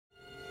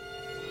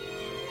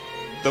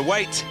The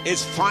wait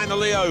is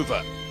finally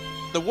over.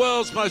 The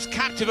world's most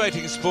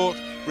captivating sport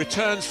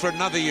returns for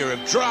another year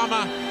of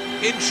drama,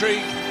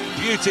 intrigue,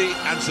 beauty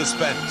and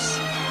suspense.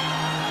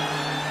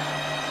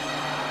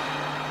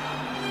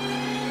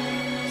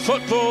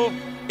 Football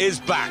is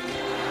back.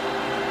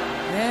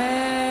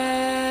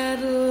 At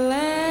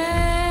last,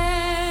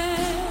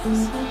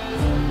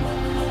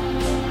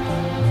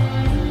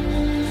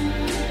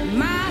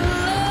 my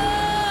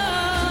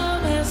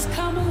love has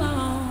come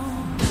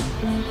along,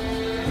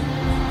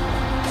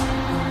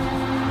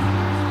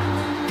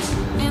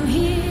 and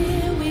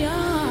here we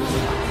are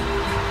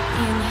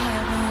in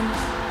heaven.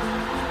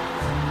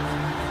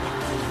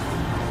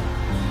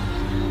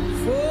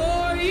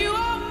 For you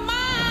are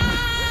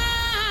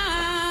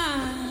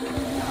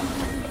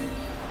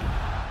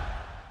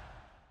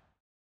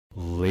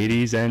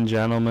Ladies and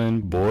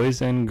gentlemen,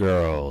 boys and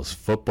girls,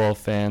 football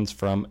fans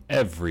from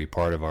every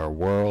part of our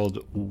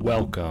world,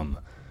 welcome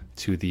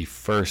to the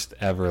first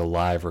ever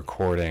live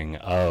recording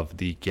of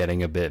the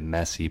Getting a Bit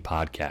Messy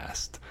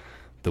podcast,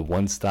 the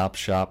one-stop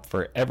shop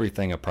for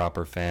everything a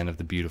proper fan of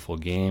the beautiful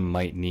game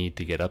might need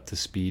to get up to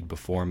speed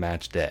before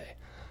match day.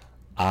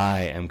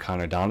 I am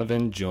Connor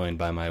Donovan, joined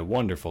by my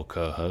wonderful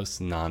co-hosts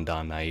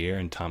Nandan Nair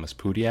and Thomas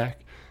Pudiak,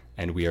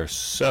 and we are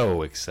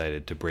so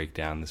excited to break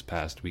down this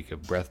past week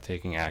of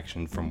breathtaking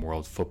action from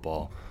world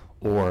football,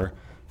 or,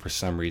 for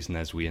some reason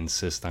as we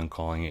insist on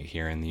calling it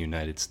here in the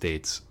United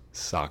States,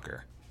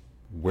 soccer.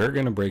 We're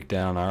going to break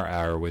down our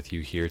hour with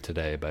you here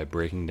today by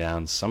breaking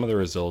down some of the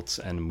results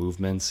and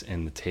movements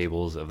in the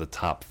tables of the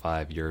top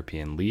 5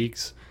 European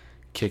leagues,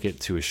 kick it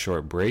to a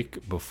short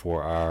break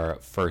before our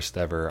first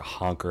ever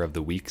Honker of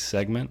the Week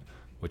segment,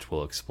 which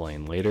we'll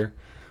explain later,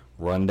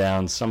 run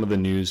down some of the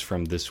news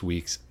from this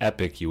week's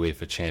epic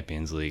UEFA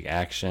Champions League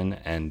action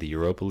and the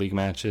Europa League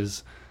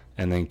matches,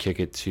 and then kick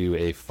it to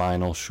a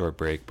final short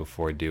break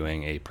before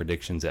doing a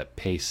predictions at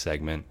pace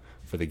segment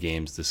for the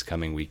games this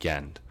coming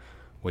weekend,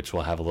 which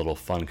we'll have a little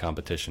fun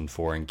competition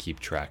for and keep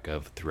track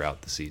of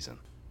throughout the season.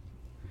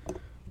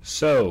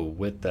 So,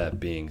 with that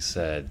being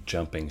said,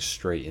 jumping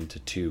straight into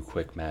 2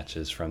 quick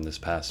matches from this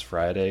past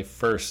Friday.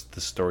 First,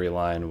 the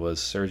storyline was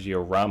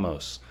Sergio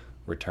Ramos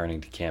returning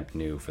to Camp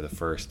Nou for the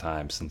first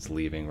time since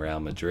leaving Real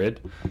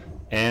Madrid.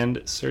 And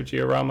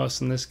Sergio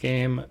Ramos in this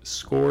game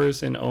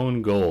scores an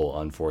own goal,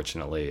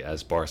 unfortunately,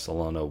 as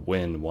Barcelona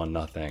win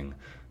 1-0,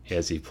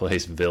 as he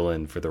plays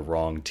villain for the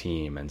wrong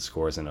team and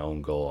scores an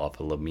own goal off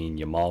a Lamine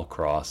Yamal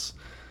cross,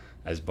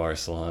 as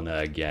Barcelona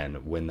again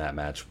win that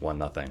match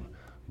 1-0.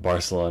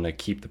 Barcelona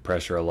keep the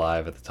pressure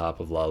alive at the top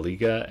of La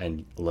Liga,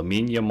 and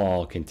Lamine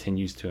Yamal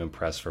continues to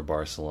impress for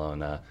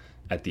Barcelona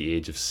at the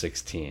age of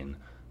 16.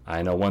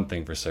 I know one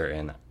thing for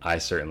certain, I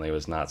certainly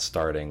was not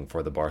starting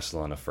for the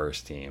Barcelona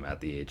first team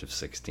at the age of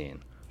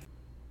 16.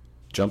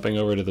 Jumping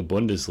over to the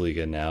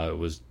Bundesliga now, it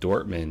was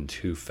Dortmund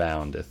who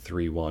found a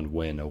 3-1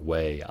 win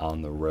away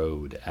on the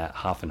road at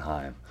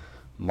Hoffenheim.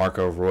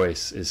 Marco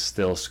Reus is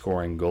still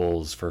scoring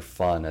goals for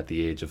fun at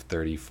the age of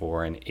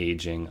 34 and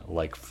aging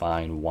like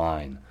fine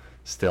wine,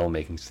 still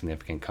making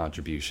significant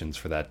contributions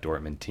for that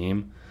Dortmund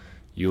team.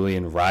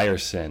 Julian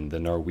Ryerson, the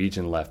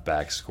Norwegian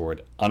left-back,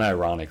 scored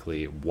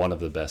unironically one of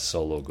the best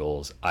solo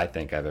goals I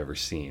think I've ever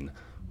seen,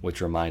 which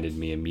reminded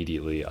me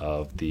immediately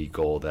of the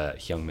goal that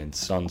Heung-min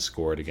Son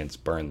scored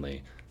against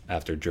Burnley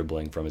after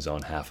dribbling from his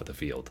own half of the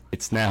field.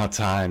 It's now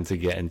time to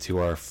get into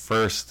our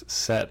first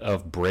set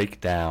of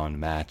breakdown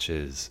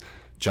matches.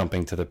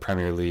 Jumping to the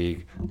Premier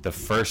League, the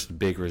first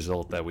big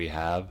result that we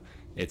have,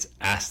 it's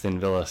Aston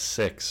Villa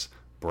 6,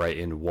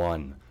 Brighton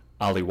 1.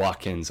 Ollie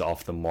Watkins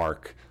off the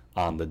mark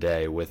on the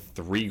day with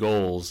 3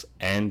 goals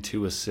and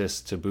 2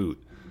 assists to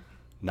boot.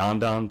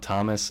 Nandan,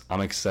 Thomas,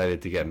 I'm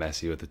excited to get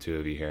messy with the two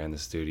of you here in the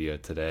studio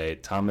today.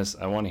 Thomas,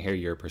 I want to hear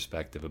your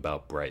perspective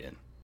about Brighton.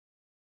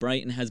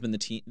 Brighton has been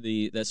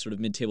that sort of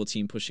mid-table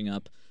team pushing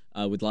up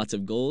with lots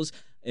of goals.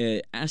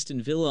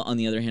 Aston Villa, on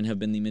the other hand, have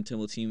been the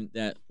mid-table team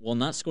that, while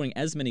not scoring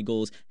as many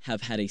goals,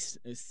 have had a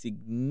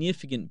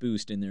significant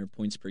boost in their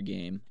points per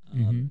game.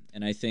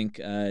 And I think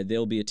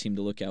they'll be a team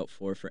to look out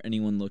for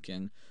anyone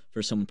looking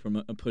for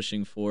someone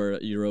pushing for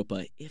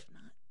Europa. If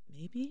not,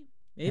 maybe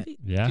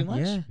too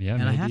much. Yeah,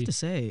 and maybe. I have to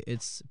say,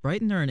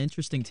 Brighton are an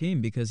interesting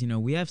team because,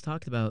 we have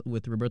talked about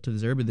with Roberto De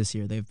Zerbi this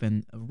year, they've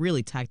been a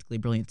really tactically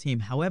brilliant team.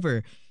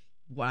 However,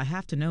 what I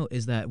have to note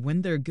is that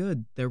when they're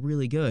good, they're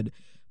really good.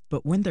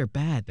 But when they're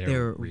bad,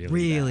 they're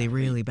really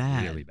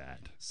bad. Really bad.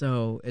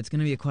 So it's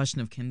going to be a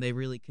question of, can they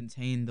really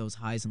contain those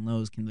highs and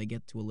lows? Can they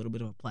get to a little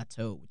bit of a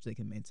plateau, which they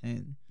can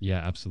maintain? Yeah,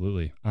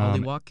 absolutely.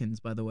 Ollie Watkins,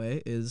 by the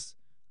way, is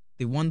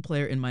the one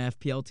player in my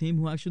FPL team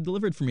who actually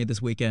delivered for me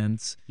this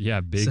weekend.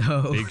 Yeah, big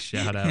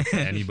shout out to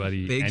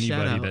anybody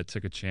that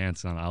took a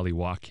chance on Ollie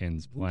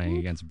Watkins playing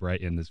against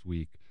Brighton this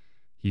week.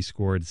 He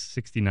scored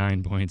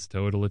 69 points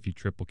total if you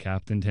triple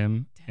captained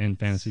him in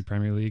Fantasy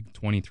Premier League,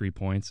 23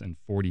 points and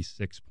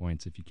 46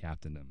 points if you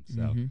captained him.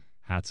 So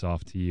hats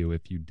off to you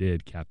if you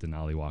did captain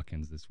Ollie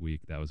Watkins this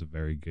week. That was a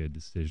very good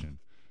decision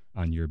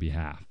on your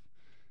behalf.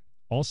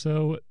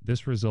 Also,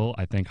 this result,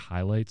 I think,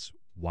 highlights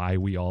why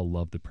we all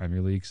love the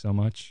Premier League so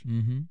much.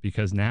 Mm-hmm.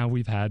 Because now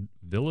we've had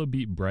Villa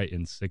beat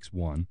Brighton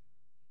 6-1,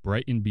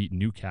 Brighton beat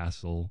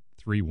Newcastle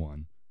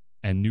 3-1,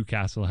 and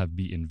Newcastle have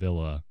beaten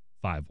Villa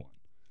 5-1.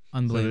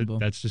 Unbelievable. So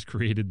that's just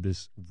created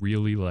this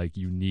really like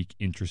unique,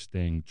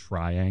 interesting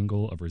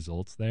triangle of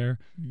results there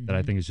that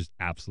I think is just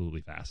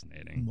absolutely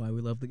fascinating. Why we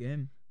love the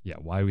game. Yeah,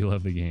 why we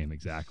love the game.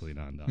 Exactly,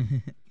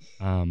 Nandan.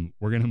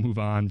 We're going to move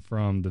on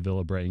from the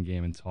Villa-Brighton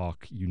game and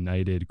talk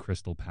United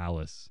Crystal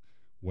Palace,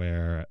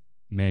 where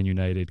Man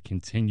United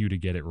continue to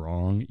get it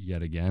wrong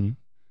yet again.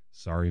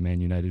 Sorry,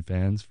 Man United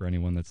fans, for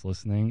anyone that's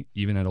listening.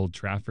 Even at Old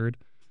Trafford,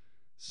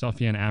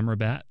 Sofiane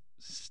Amrabat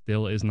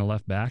still isn't a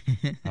left back.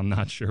 I'm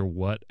not sure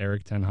what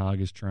Eric Ten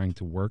Hag is trying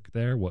to work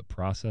there, what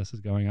process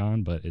is going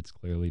on, but it's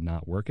clearly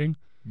not working.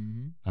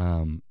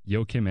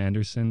 Joachim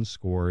Andersen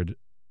scored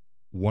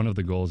one of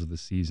the goals of the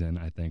season,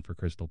 I think, for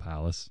Crystal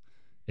Palace.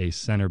 A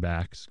center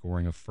back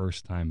scoring a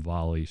first-time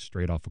volley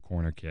straight off a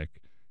corner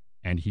kick,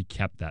 and he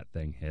kept that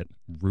thing hit,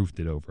 roofed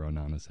it over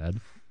Onana's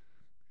head.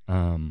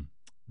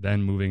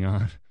 Then moving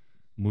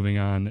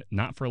on,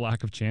 not for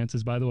lack of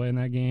chances, by the way, in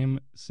that game.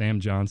 Sam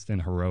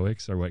Johnston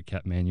heroics are what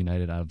kept Man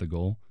United out of the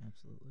goal.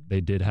 Absolutely.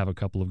 They did have a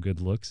couple of good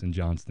looks, and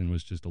Johnston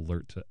was just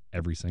alert to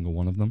every single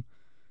one of them.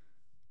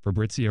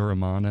 Fabrizio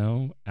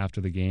Romano, after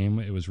the game,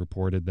 it was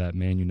reported that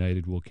Man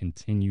United will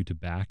continue to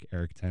back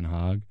Eric Ten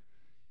Hag,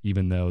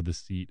 even though the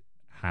seat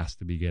has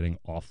to be getting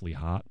awfully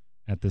hot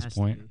at this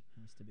point,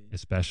 Has to be.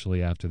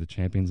 especially after the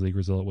Champions League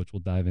result, which we'll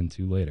dive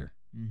into later.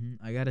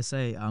 I gotta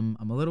say, I'm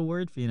a little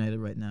worried for United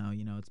right now.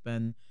 You know, it's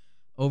been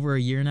over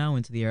a year now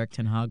into the Eric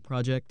Ten Hag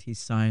project. He's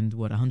signed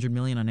 $100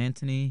 million on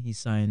Antony. He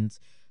signed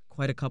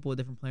quite a couple of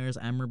different players.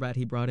 Amrabat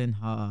he brought in,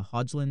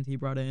 Hodgland he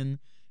brought in.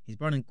 He's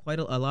brought in quite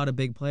a lot of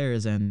big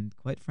players, and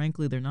quite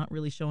frankly, they're not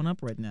really showing up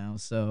right now.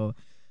 So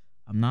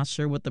I'm not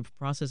sure what the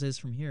process is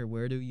from here.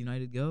 Where do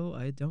United go?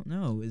 I don't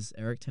know. Is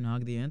Eric Ten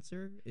Hag the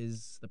answer?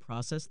 Is the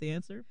process the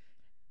answer?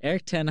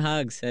 Eric Ten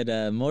Hag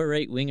said more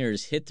right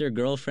wingers hit their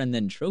girlfriend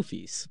than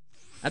trophies.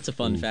 That's a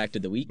fun fact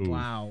of the week.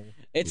 Wow.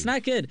 It's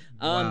not good.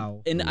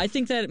 Wow. And I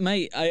think that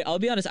I'll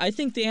be honest, I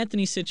think the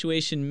Anthony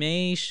situation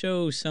may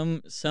show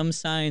some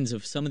signs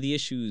of some of the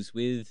issues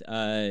with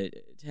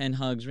Ten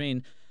Hag's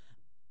reign.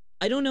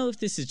 I don't know if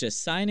this is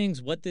just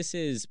signings, what this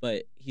is,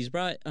 but he's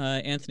brought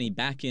Anthony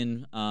back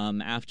in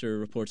after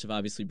reports have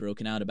obviously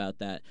broken out about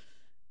that.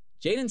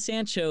 Jadon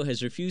Sancho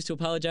has refused to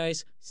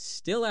apologize,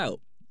 still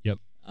out. Yep.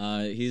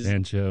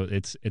 Sancho,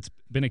 it's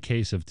been a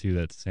case of, too,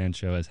 that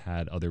Sancho has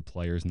had other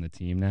players in the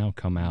team now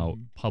come out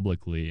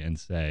publicly and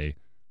say,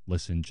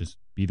 listen, just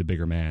be the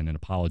bigger man and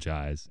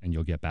apologize, and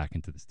you'll get back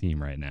into this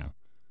team right now.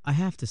 I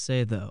have to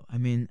say, though, I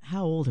mean,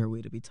 how old are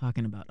we to be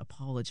talking about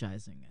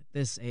apologizing at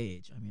this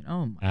age? I mean,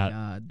 oh my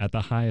God. At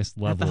the highest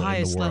level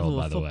in the world,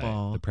 by the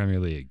way, the Premier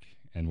League.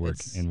 And we're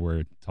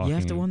talking, you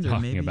have to wonder,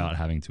 talking maybe about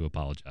having to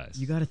apologize.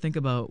 You got to think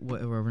about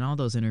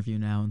Ronaldo's interview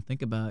now and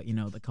think about,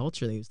 the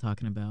culture that he was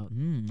talking about.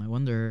 I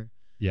wonder.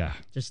 Yeah.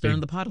 Just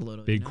stirring the pot a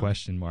little. Big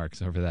question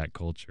marks over that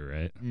culture,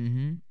 right?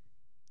 Mm-hmm.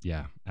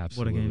 Yeah,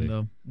 absolutely. What a game,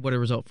 though. What a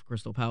result for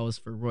Crystal Palace,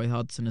 for Roy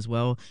Hodgson as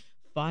well.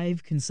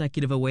 5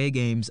 consecutive away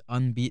games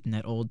unbeaten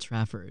at Old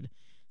Trafford.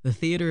 The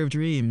theater of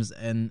dreams,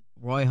 and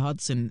Roy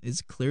Hodgson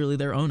is clearly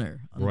their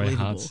owner. Roy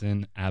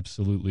Hodgson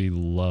absolutely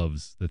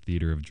loves the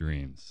theater of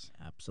dreams.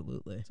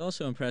 Absolutely. It's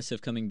also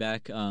impressive coming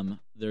back.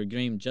 Their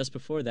game just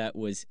before that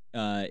was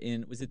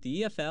was it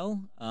the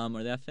EFL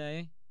or the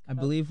FA? I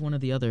believe one or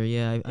the other.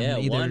 Yeah.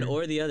 One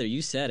or the other.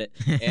 You said it.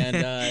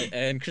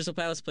 And Crystal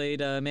Palace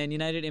played Man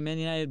United, and Man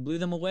United blew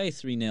them away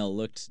 3-0.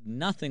 Looked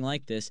nothing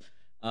like this.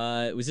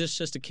 Was this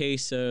just a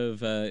case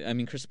of?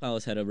 Crystal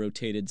Palace had a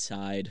rotated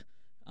side.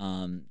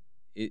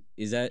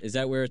 Is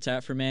that where it's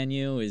at for Man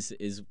U?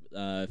 Is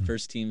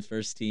first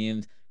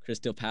team?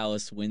 Crystal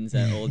Palace wins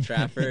at Old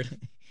Trafford.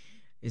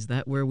 Is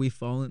that where we've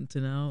fallen to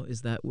now?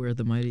 Is that where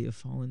the mighty have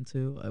fallen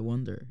to? I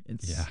wonder.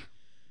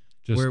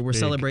 We're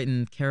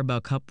celebrating Carabao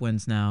Cup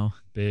wins now.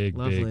 Big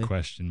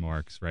question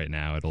marks right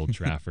now at Old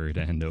Trafford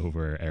and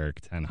over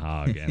Eric Ten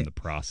Hag and the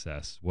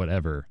process,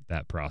 whatever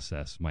that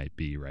process might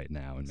be right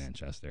now in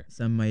Manchester.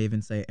 Some might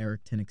even say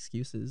Eric Ten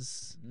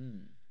excuses.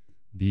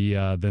 The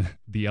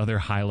other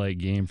highlight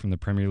game from the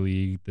Premier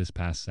League this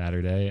past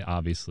Saturday,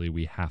 obviously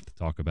we have to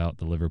talk about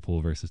the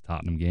Liverpool versus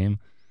Tottenham game.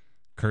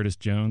 Curtis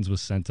Jones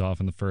was sent off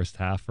in the first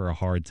half for a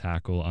hard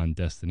tackle on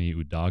Destiny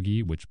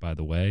Udogie, which, by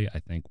the way, I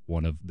think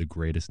one of the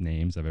greatest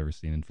names I've ever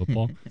seen in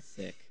football.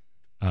 Sick.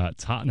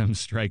 Tottenham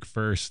strike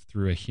first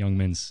through a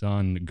Heung-min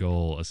Son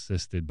goal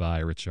assisted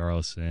by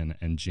Richarlison,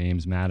 and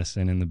James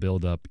Maddison in the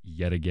build-up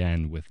yet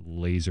again with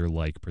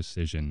laser-like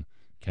precision,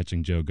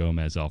 catching Joe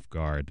Gomez off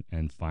guard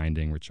and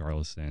finding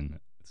Richarlison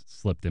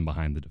slipped in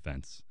behind the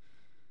defense.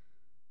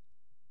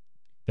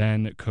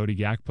 Then Cody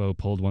Gakpo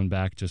pulled one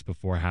back just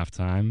before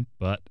halftime,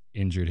 but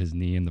injured his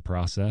knee in the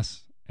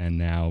process. And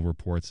now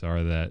reports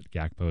are that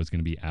Gakpo is going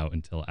to be out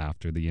until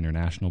after the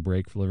international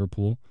break for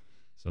Liverpool.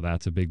 So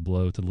that's a big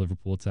blow to the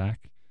Liverpool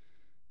attack.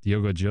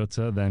 Diogo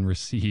Jota then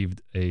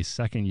received a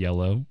second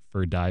yellow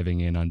for diving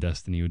in on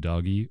Destiny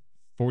Udogie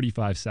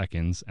 45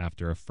 seconds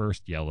after a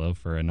first yellow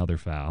for another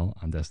foul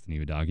on Destiny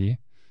Udogie,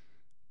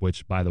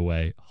 which, by the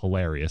way,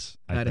 hilarious.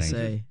 I Gotta think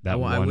say, that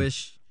I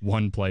wish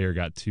one player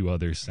got 2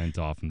 others sent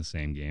off in the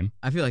same game.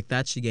 I feel like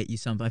that should get you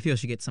something. I feel you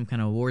should get some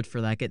kind of award for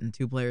that, getting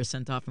 2 players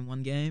sent off in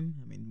one game.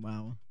 I mean,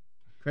 wow.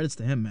 Credits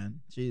to him,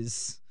 man.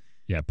 Jeez.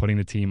 Yeah, putting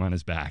the team on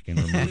his back and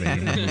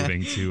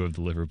removing 2 of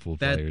the Liverpool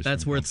players.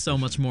 That's worth so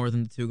much more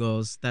than the 2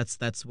 goals.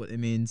 That's what it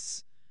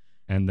means.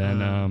 And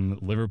then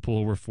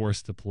Liverpool were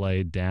forced to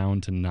play down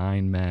to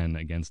 9 men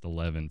against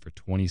 11 for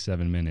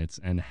 27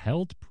 minutes and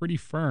held pretty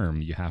firm,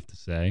 you have to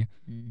say.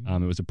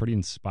 Mm-hmm. It was a pretty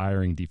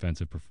inspiring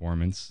defensive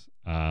performance.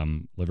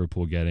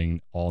 Liverpool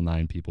getting all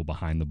 9 people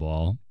behind the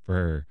ball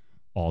for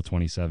all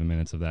 27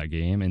 minutes of that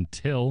game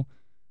until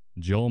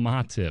Joel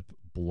Matip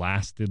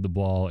blasted the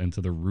ball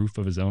into the roof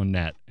of his own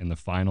net in the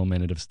final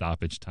minute of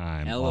stoppage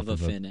time. Hell of a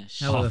finish.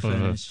 Hell of a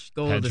finish.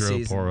 Goal of the Pedro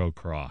season. Porro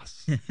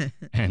cross.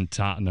 And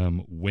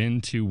Tottenham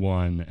win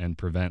 2-1 and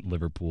prevent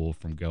Liverpool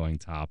from going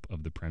top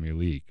of the Premier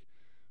League.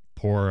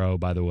 Porro,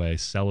 by the way,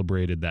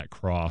 celebrated that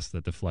cross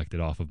that deflected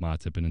off of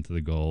Matip and into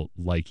the goal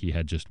like he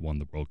had just won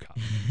the World Cup.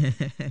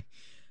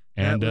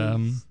 And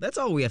that's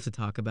all we have to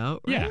talk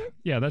about, right?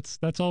 Yeah,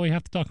 that's all we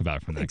have to talk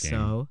about from I that think game,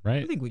 so.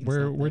 right? I think we can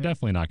we're stop there.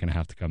 definitely not going to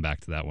have to come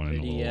back to that one in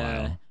a little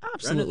while.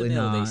 Absolutely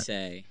run-of-the-mill, not. they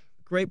say.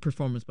 Great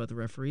performance by the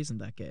referees in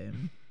that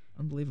game.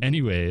 Unbelievable.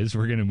 Anyways,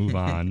 we're going to move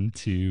on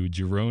to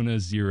Girona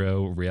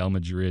 0, Real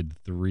Madrid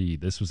 3.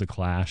 This was a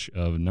clash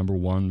of number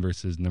 1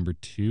 versus number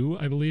 2,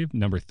 I believe,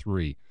 number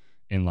 3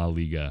 in La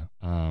Liga.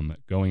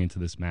 Going into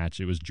this match,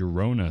 it was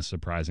Girona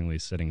surprisingly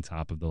sitting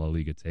top of the La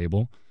Liga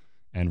table,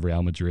 and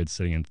Real Madrid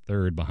sitting in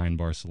 3rd behind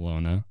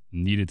Barcelona.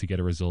 Needed to get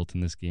a result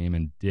in this game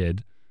and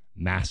did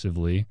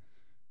massively.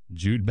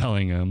 Jude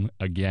Bellingham,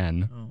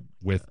 again,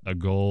 with a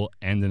goal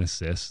and an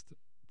assist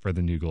for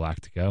the new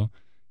Galactico.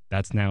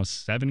 That's now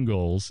 7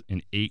 goals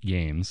in 8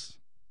 games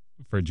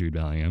for Jude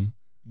Bellingham.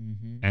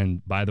 Mm-hmm.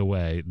 And by the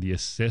way, the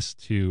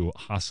assist to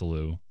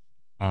Hasselu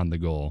on the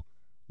goal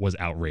was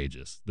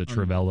outrageous. The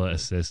Trivella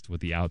assist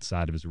with the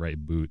outside of his right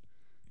boot.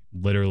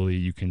 Literally,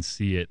 you can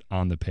see it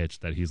on the pitch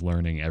that he's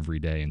learning every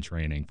day in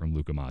training from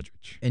Luka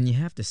Modric. And you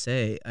have to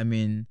say, I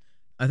mean,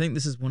 I think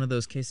this is one of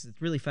those cases.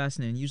 It's really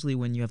fascinating. Usually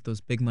when you have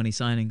those big money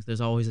signings, there's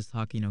always this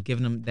talk,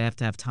 giving them, they have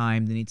to have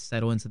time. They need to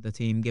settle into the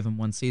team, give them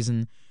 1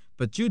 season.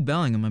 But Jude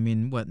Bellingham, I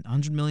mean,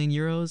 100 million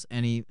euros,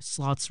 and he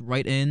slots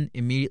right in,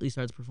 immediately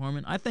starts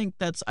performing. I think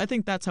that's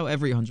how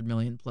every 100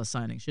 million plus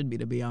signing should be,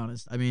 to be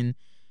honest. I mean,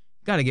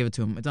 got to give it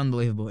to him. It's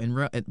unbelievable.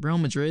 At Real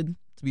Madrid,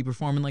 to be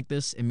performing like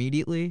this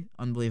immediately,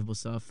 unbelievable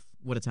stuff.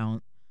 What a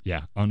talent.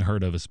 Yeah,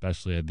 unheard of,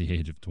 especially at the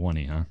age of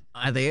 20, huh?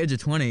 At the age of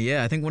 20,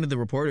 yeah. I think one of the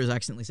reporters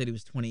accidentally said he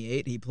was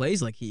 28. He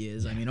plays like he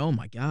is. I mean, oh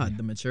my God,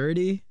 the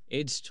maturity.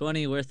 Age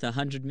 20, worth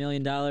 $100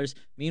 million.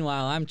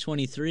 Meanwhile, I'm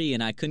 23,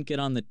 and I couldn't get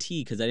on the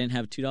tee because I didn't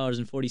have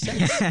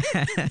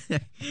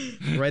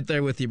 $2.40. Right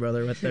there with you,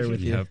 brother. Right there with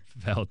you. Yep,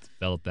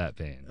 felt that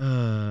pain.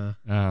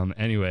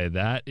 Anyway,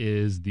 that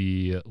is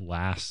the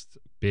last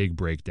big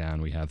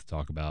breakdown we have to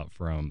talk about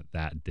from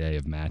that day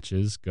of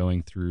matches.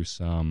 Going through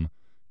some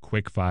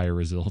quick fire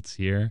results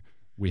here.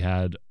 We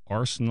had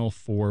Arsenal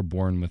 4,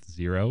 Bournemouth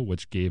 0,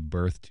 which gave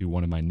birth to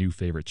one of my new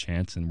favorite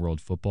chants in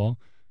world football,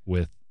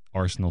 with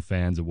Arsenal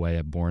fans away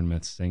at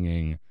Bournemouth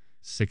singing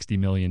 60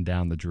 million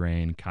down the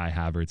drain. Kai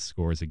Havertz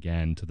scores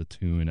again to the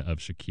tune of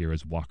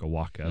Shakira's Waka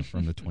Waka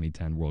from the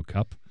 2010 World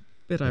Cup.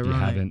 Bit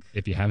ironic.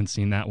 If you haven't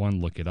seen that one,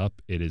 look it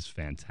up. It is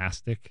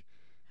fantastic.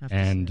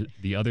 And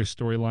the other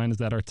storyline is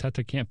that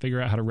Arteta can't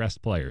figure out how to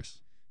rest players.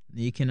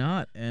 You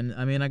cannot. And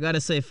I mean, I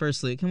gotta say,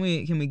 firstly, can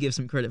we give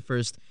some credit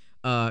first?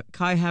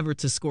 Kai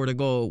Havertz has scored a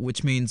goal,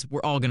 which means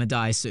we're all gonna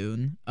die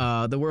soon.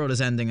 The world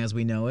is ending as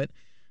we know it.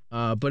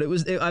 But it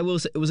was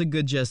a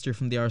good gesture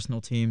from the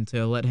Arsenal team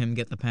to let him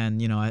get the pen.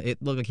 It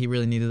looked like he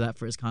really needed that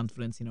for his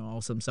confidence.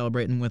 Also, I'm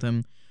celebrating with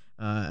him.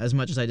 As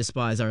much as I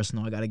despise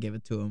Arsenal, I gotta give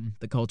it to him.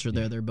 The culture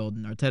there they're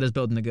building. Arteta's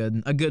building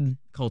a good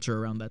culture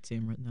around that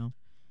team right now.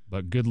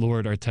 But good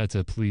Lord,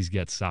 Arteta, please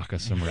get Saka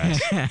some rest.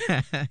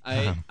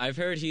 I've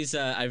heard he's.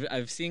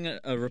 I've seen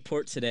a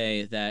report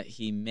today that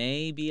he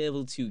may be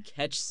able to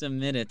catch some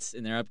minutes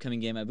in their upcoming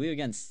game. I believe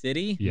against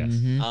City. Yes.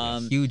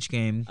 Mm-hmm. Huge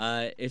game.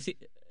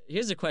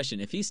 Here's a question: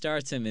 if he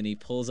starts him and he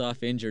pulls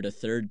off injured a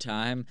 3rd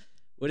time,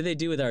 what do they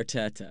do with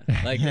Arteta?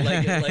 Like,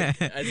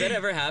 has that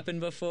ever happened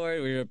before?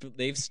 Where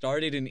they've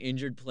started an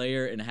injured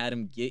player and had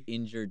him get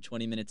injured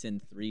 20 minutes in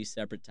 3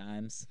 separate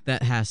times?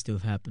 That has to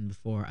have happened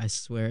before, I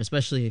swear.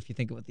 Especially if you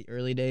think about the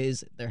early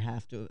days, there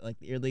have to, like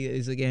the early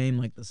days of the game,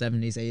 like the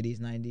 70s, 80s,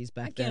 90s,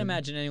 back then. I can't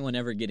imagine anyone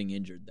ever getting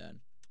injured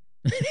then.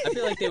 I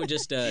feel like they would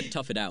just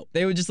tough it out.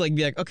 They would just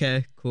be like,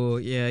 okay, cool,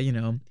 yeah,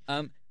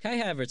 Kai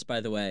Havertz,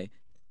 by the way,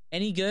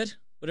 any good?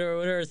 What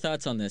are our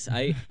thoughts on this?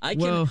 I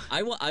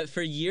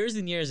for years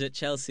and years at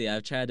Chelsea,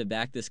 I've tried to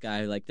back this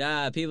guy.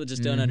 People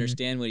just don't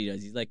understand what he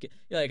does. He's like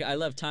I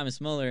love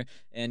Thomas Muller,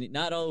 and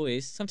not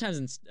always. Sometimes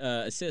in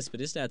assists,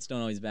 but his stats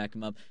don't always back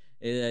him up.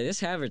 This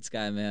Havertz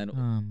guy, man,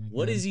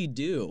 what does he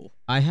do?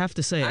 I have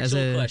to say,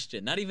 Actual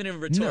question, not even a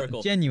rhetorical.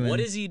 No, genuine. What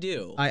does he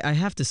do? I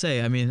have to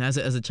say, I mean, as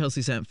a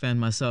Chelsea fan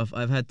myself,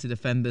 I've had to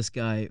defend this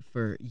guy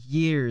for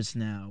years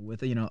now.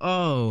 With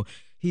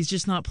he's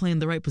just not playing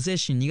the right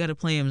position. You got to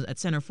play him at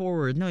center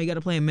forward. No, you got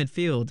to play him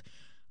midfield.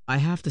 I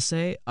have to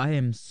say, I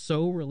am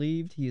so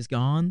relieved he is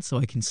gone, so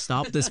I can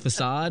stop this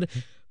facade,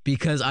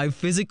 because I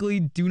physically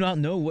do not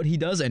know what he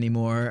does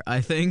anymore. I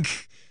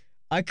think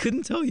I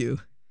couldn't tell you.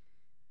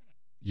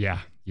 Yeah,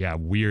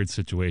 weird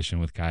situation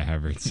with Kai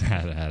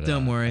Havertz.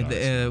 Don't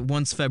worry.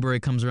 Once February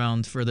comes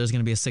around, there's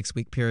going to be a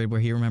 6-week period where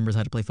he remembers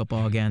how to play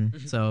football again.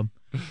 So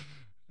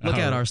look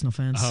out, Arsenal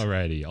fans.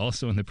 Alrighty.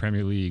 Also in the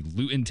Premier League,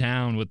 Luton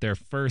Town with their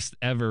first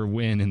ever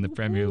win in the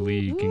Premier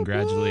League.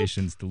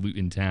 Congratulations to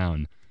Luton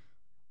Town.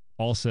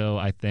 Also,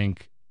 I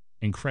think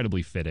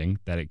incredibly fitting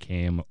that it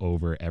came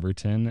over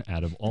Everton.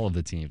 Out of all of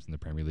the teams in the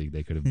Premier League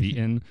they could have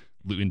beaten,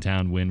 Luton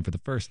Town win for the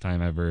first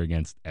time ever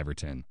against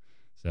Everton.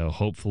 So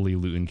hopefully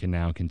Luton can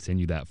now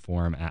continue that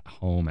form at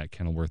home at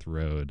Kenilworth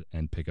Road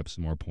and pick up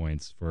some more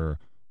points for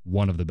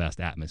one of the best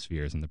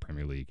atmospheres in the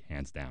Premier League,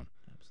 hands down.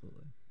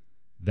 Absolutely.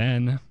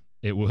 Then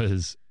it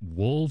was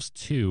Wolves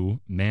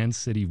 2, Man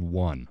City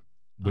 1,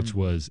 which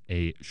was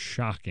a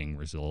shocking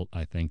result,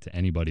 I think, to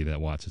anybody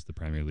that watches the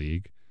Premier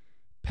League.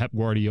 Pep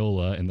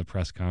Guardiola, in the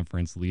press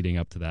conference leading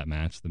up to that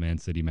match, the Man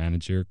City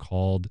manager,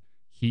 called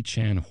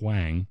Hee-chan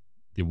Hwang,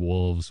 the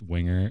Wolves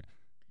winger,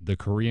 the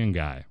Korean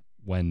guy,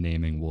 when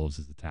naming Wolves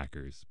as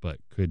attackers, but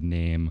could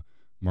name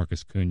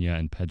Marcus Cunha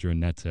and Pedro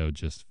Neto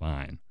just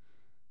fine.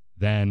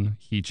 Then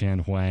Hee-chan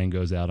Hwang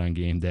goes out on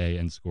game day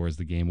and scores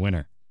the game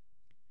winner.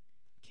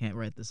 Can't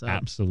write this up.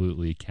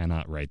 Absolutely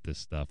cannot write this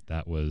stuff.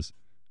 That was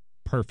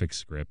perfect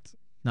script.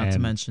 Not to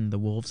mention the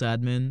Wolves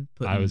admin.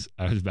 I was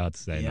about to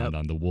say,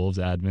 Nandan, the Wolves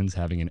admins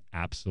having an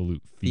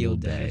absolute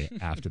field day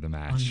after the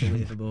match.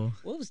 Unbelievable.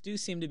 Wolves do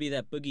seem to be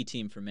that boogie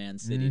team for Man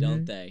City,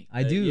 don't they?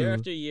 I do. Year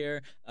after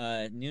year,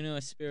 Nuno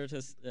Espirito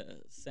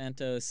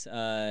Santos,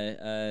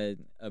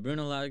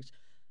 Bruno Lage,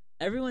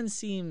 everyone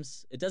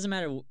seems, it doesn't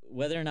matter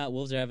whether or not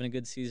Wolves are having a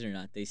good season or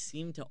not, they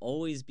seem to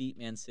always beat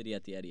Man City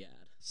at the Etihad.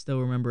 Still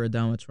remember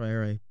Adama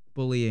Traore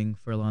bullying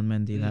Ferland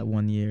Mendy that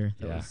one year.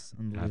 That was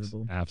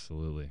unbelievable.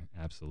 Absolutely.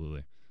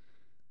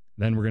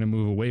 Then we're going to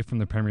move away from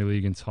the Premier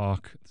League and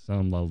talk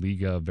some La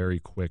Liga very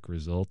quick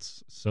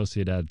results.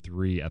 Sociedad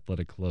 3,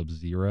 Athletic Club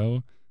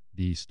 0.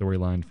 The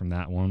storyline from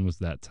that one was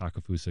that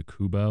Takefusa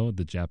Kubo,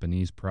 the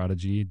Japanese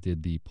prodigy,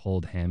 did the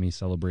pulled hammy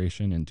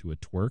celebration into a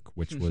twerk,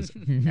 which was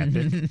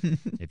epic.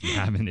 If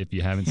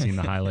you haven't seen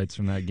the highlights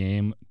from that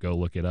game, go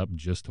look it up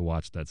just to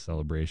watch that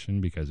celebration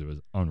because it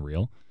was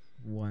unreal.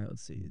 Wild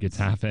seeds.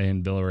 Getafe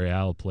and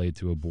Villarreal played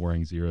to a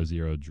boring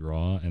 0-0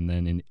 draw. And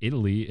then in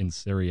Italy, in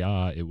Serie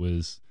A, it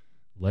was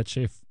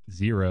Lecce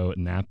 0,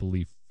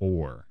 Napoli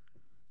 4.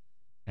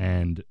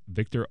 And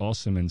Victor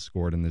Osimhen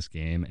scored in this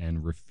game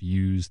and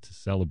refused to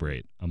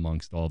celebrate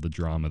amongst all the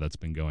drama that's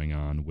been going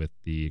on with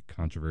the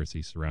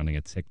controversy surrounding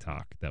a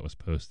TikTok that was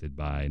posted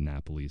by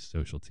Napoli's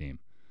social team.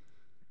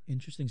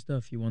 Interesting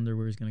stuff. You wonder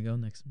where he's going to go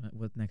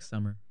next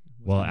summer.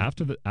 Well,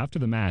 after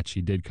the match,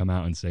 he did come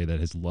out and say that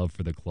his love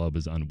for the club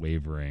is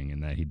unwavering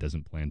and that he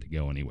doesn't plan to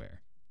go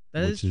anywhere.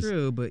 That is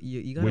true, but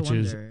you got to wonder.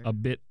 Which is a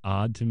bit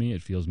odd to me.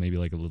 It feels maybe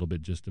like a little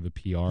bit just of a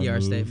PR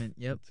move statement.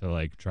 Yep. To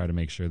like try to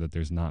make sure that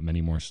there's not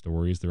many more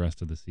stories the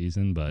rest of the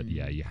season. But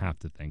yeah, you have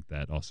to think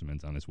that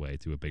Osimhen's on his way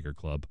to a bigger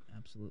club.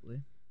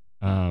 Absolutely.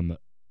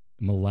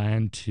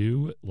 Milan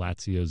 2,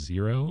 Lazio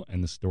 0,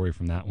 and the story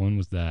from that one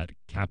was that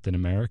Captain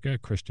America,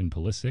 Christian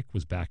Pulisic,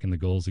 was back in the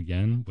goals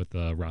again with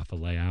a Rafa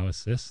Leao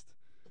assist.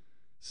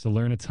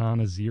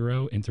 Salernitana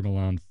 0, Inter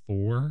Milan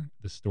 4.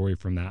 The story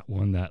from that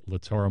one, that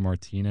Lautaro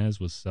Martinez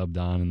was subbed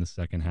on in the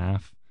second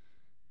half.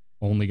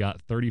 Only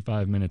got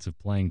 35 minutes of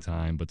playing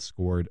time, but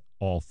scored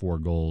all 4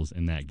 goals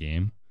in that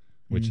game,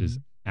 which is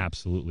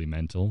absolutely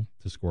mental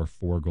to score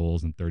 4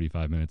 goals in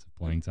 35 minutes of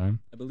playing time.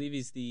 I believe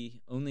he's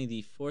only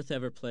the 4th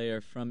ever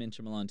player from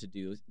Inter Milan to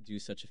do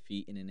such a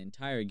feat in an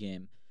entire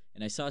game.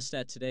 And I saw a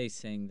stat today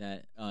saying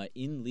that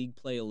in league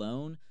play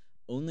alone,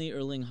 only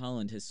Erling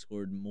Haaland has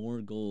scored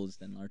more goals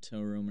than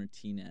Lautaro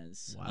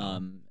Martinez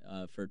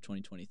for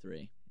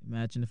 2023.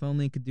 Imagine if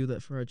only he could do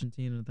that for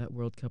Argentina. That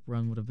World Cup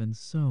run would have been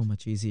so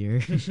much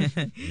easier.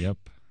 Yep,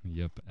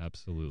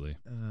 absolutely.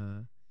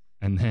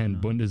 And then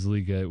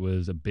Bundesliga, it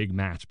was a big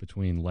match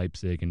between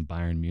Leipzig and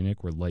Bayern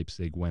Munich, where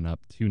Leipzig went up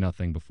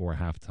 2-0 before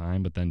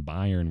halftime, but then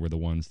Bayern were the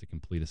ones to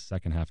complete a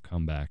second-half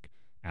comeback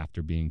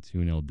after being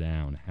 2-0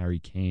 down. Harry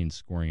Kane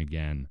scoring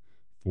again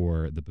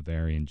for the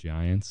Bavarian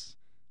Giants.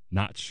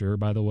 Not sure,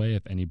 by the way,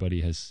 if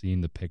anybody has seen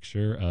the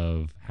picture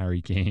of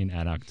Harry Kane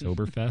at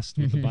Oktoberfest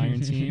with the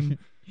Bayern team,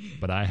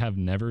 but I have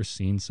never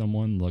seen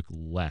someone look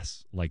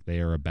less like they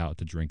are about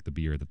to drink the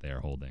beer that they are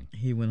holding.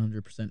 He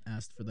 100%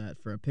 asked for that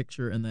for a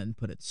picture and then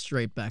put it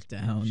straight back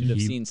down. Should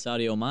have seen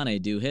Sadio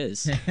Mane do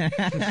his.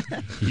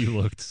 He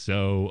looked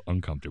so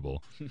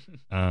uncomfortable.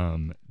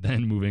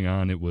 Then moving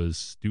on, it was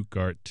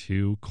Stuttgart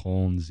 2,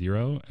 Köln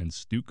 0, and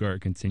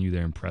Stuttgart continued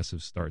their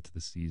impressive start to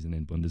the season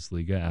in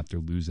Bundesliga after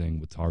losing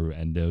Wataru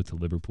Endo to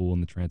Liverpool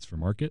in the transfer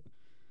market.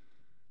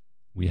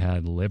 We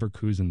had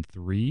Leverkusen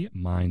 3,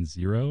 Mainz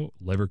 0.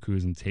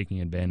 Leverkusen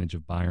taking advantage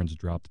of Bayern's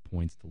dropped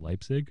points to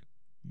Leipzig.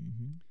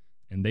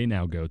 And they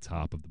now go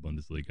top of the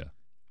Bundesliga.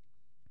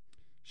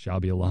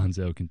 Xabi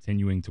Alonso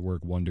continuing to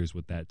work wonders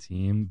with that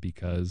team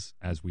because,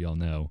 as we all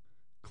know,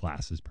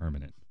 class is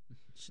permanent.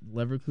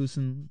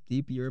 Leverkusen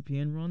deep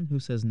European run? Who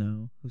says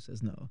no? Who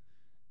says no?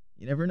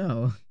 You never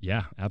know.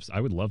 Yeah, I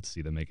would love to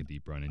see them make a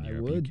deep run in I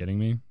Europe. Are you would. kidding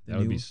me? The That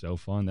would be new- so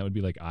fun. That would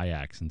be like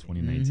Ajax in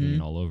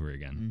 2019 all over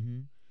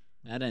again.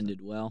 That ended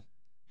well.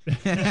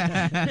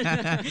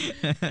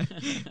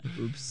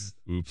 Oops.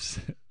 Oops.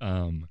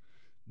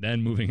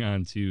 Then moving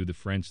on to the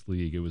French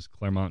league, it was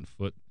Clermont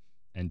Foot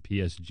and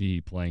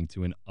PSG playing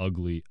to an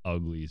ugly,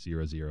 ugly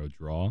 0-0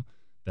 draw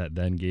that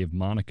then gave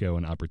Monaco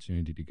an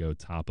opportunity to go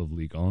top of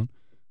Ligue 1,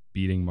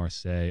 beating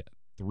Marseille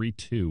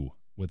 3-2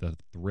 with a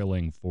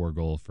thrilling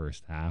 4-goal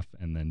first half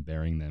and then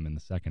burying them in the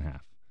second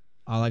half.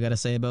 All I gotta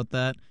say about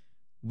that,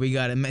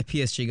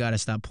 PSG gotta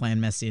stop playing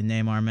Messi and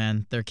Neymar,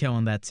 man. They're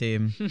killing that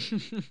team.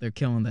 They're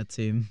killing that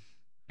team.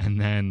 And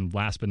then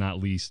last but not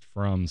least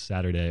from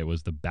Saturday, it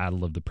was the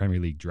battle of the Premier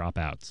League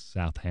dropouts,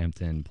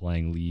 Southampton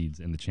playing Leeds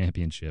in the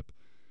championship.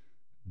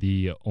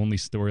 The only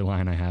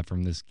storyline I have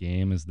from this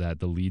game is that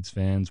the Leeds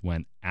fans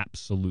went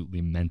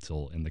absolutely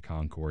mental in the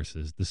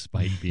concourses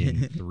despite being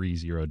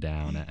 3-0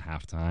 down at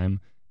halftime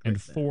and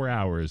 4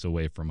 hours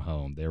away from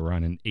home. They were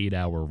on an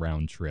 8-hour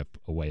round trip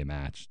away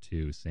match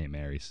to St.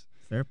 Mary's.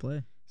 Fair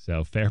play.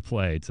 So fair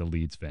play to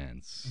Leeds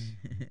fans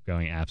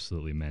going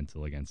absolutely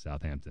mental against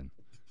Southampton.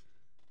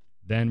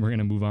 Then we're going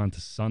to move on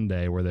to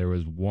Sunday where there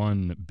was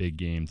one big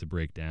game to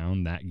break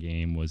down. That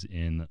game was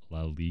in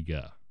La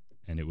Liga,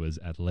 and it was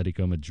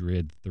Atletico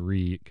Madrid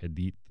 3,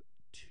 Cadiz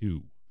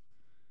 2.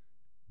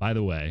 By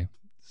the way,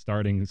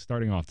 starting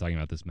off talking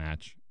about this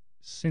match,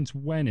 since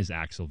when is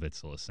Axel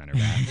Witsel a center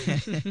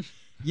back?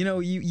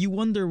 You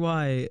wonder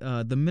why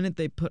the minute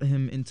they put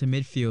him into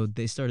midfield,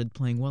 they started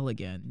playing well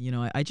again.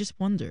 I just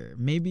wonder.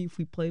 Maybe if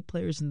we play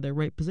players in their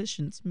right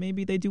positions,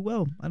 maybe they do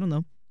well. I don't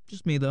know.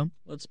 Just me, though.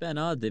 Well, it's been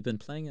odd. They've been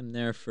playing him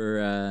there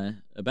for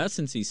about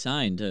since he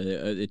signed.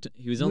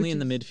 He was only in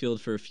the midfield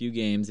for a few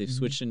games. They've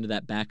switched into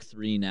that back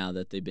three now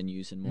that they've been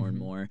using more and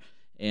more.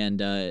 And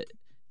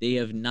they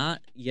have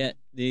not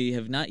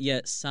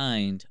yet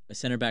signed a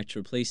center back to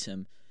replace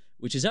him,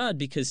 which is odd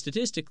because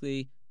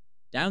statistically,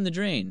 down the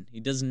drain,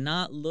 he does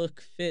not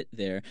look fit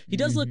there. He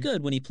does look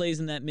good when he plays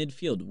in that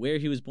midfield, where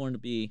he was born to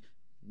be.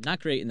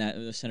 Not great in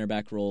that center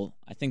back role.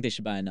 I think they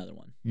should buy another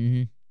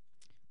one.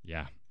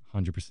 Yeah,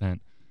 100%.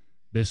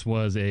 This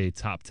was a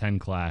top 10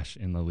 clash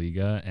in La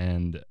Liga,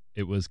 and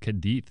it was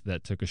Cadiz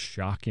that took a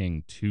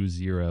shocking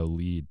 2-0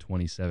 lead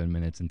 27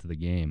 minutes into the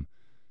game.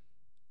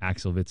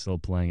 Axel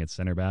Witsel playing at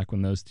center back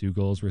when those 2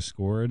 goals were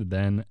scored.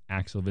 Then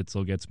Axel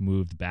Witsel gets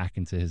moved back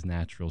into his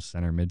natural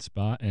center mid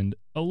spot, and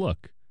oh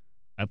look,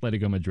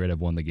 Atletico Madrid have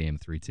won the game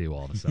 3-2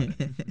 all of a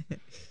sudden.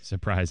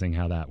 Surprising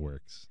how that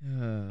works.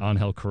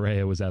 Angel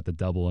Correa was at the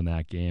double in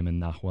that game,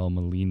 and Nahuel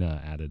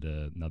Molina added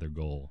another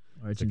goal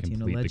to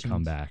complete the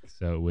comeback.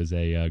 So it was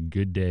a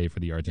good day for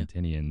the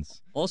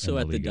Argentinians. Also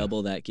at the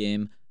double that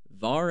game,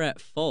 VAR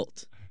at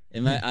fault.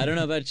 I don't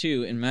know about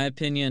you. In my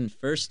opinion,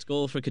 first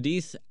goal for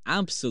Cadiz,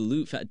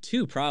 absolute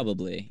 2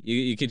 probably.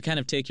 You could kind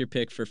of take your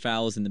pick for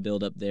fouls in the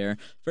build-up there.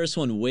 First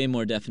one way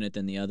more definite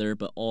than the other,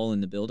 but all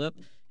in the build-up.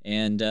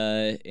 And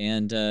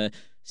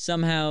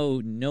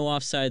somehow no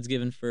offsides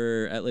given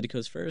for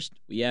Atletico's first.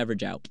 We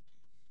average out.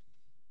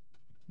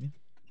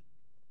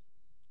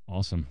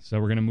 Awesome. So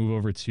we're going to move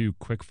over to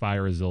quick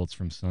fire results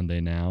from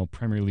Sunday now.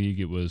 Premier League,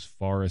 it was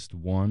Forest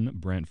 1,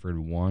 Brentford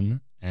 1,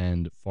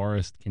 and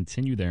Forest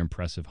continue their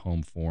impressive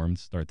home form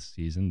to start the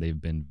season. They've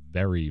been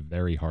very,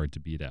 very hard to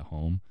beat at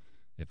home.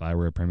 If I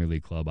were a Premier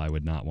League club, I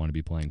would not want to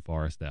be playing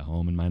Forest at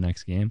home in my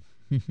next game.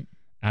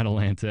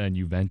 Atalanta and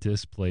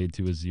Juventus played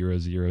to a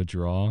 0-0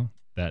 draw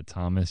that,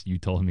 Thomas, you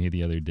told me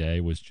the other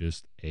day was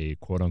just a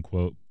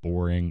quote-unquote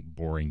boring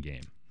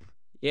game.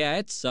 Yeah,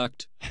 it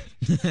sucked.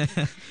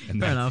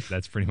 And Fair enough.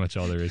 That's pretty much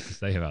all there is to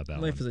say about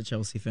that Life one. as a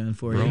Chelsea fan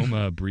for you.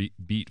 Roma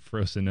beat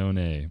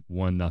Frosinone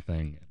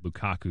 1-0.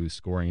 Lukaku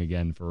scoring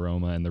again for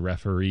Roma, and the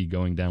referee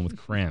going down with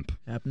cramp.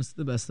 Happens to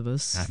the best of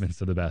us. Happens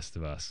to the best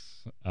of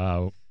us.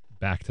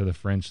 Back to the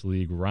French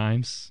league.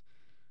 Reims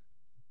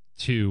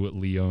 2,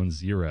 Lyon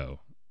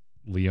 0.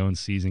 Lyon's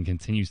season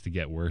continues to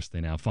get worse.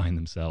 They now find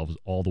themselves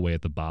all the way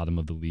at the bottom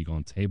of the league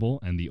on table,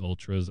 and the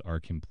Ultras are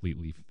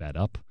completely fed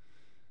up.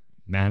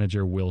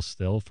 Manager Will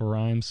Still for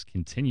Rhymes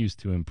continues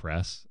to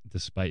impress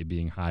despite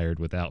being hired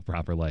without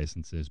proper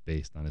licenses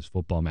based on his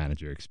Football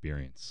Manager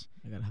experience.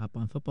 I gotta hop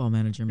on Football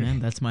Manager, man.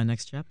 That's my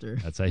next chapter.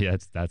 That's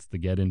the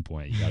get in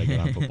point. You gotta get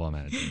on Football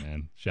Manager,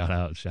 man. Shout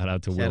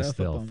out to Will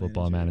Still,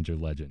 Football Manager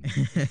legend.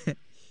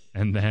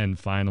 And then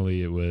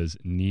finally it was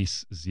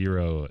Nice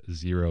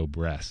 0-0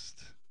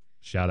 Brest.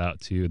 Shout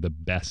out to the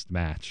best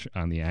match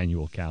on the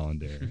annual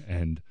calendar,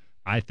 and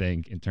I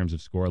think in terms of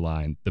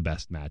scoreline, the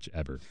best match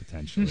ever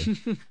potentially.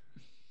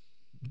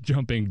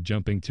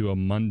 Jumping to a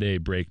Monday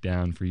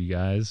breakdown for you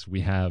guys.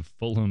 We have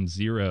Fulham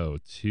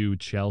 0-2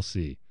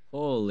 Chelsea.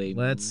 Holy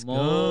Let's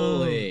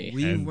moly. go.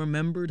 We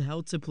remembered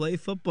how to play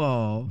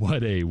football.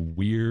 What a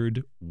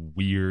weird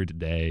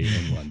day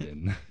in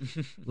London.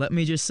 Let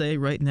me just say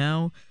right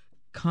now,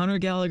 Conor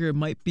Gallagher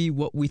might be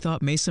what we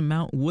thought Mason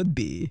Mount would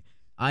be.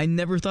 I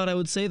never thought I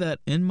would say that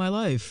in my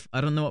life.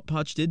 I don't know what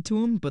Poch did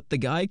to him, but the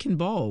guy can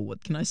ball.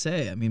 What can I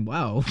say? I mean,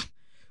 wow.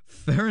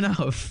 Fair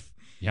enough.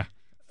 Yeah,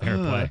 fair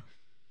play.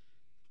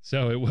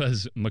 So it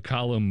was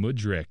McCallum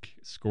Mudryk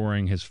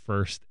scoring his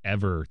first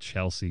ever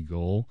Chelsea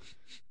goal.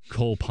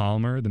 Cole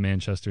Palmer, the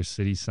Manchester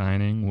City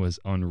signing, was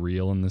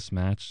unreal in this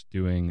match,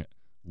 doing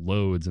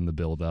loads in the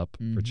build-up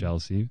for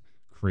Chelsea,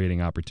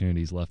 creating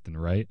opportunities left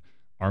and right.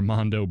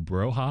 Armando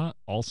Broja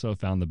also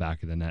found the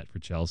back of the net for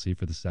Chelsea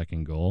for the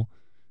second goal.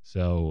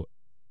 So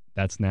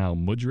that's now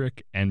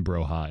Mudryk and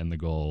Broja in the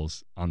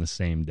goals on the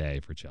same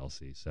day for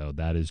Chelsea. So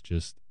that is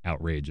just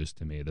outrageous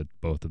to me that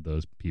both of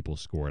those people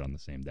scored on the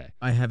same day.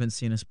 I haven't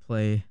seen us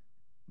play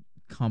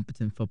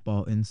competent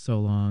football in so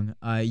long.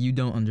 You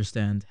don't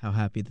understand how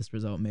happy this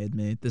result made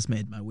me. This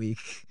made my week.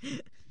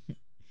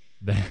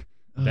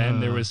 Then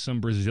there was some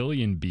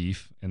Brazilian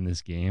beef in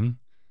this game.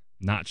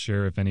 Not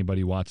sure if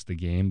anybody watched the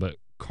game, but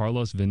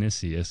Carlos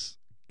Vinicius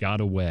got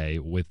away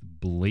with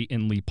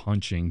blatantly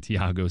punching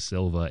Thiago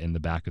Silva in the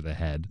back of the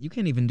head. You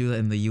can't even do that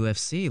in the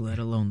UFC, let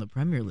alone the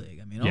Premier League.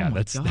 I mean, yeah, oh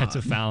my God. That's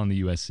a foul in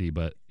the USC.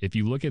 But if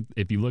you look at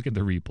the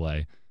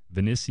replay,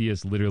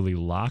 Vinicius literally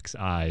locks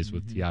eyes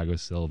with Thiago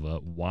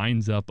Silva,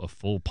 winds up a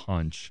full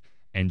punch,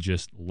 and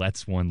just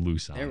lets one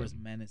loose on him. There was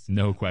menace.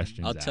 No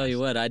questions I'll asked. tell you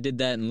what, I did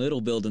that in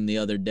Little Building the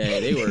other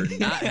day. They were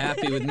not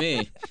happy with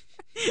me.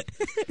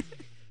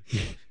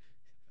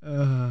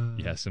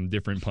 Yeah, some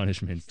different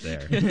punishments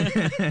there.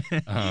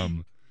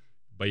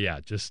 But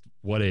yeah, just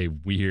what a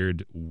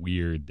weird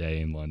day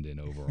in London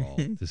overall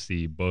to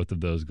see both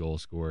of those goal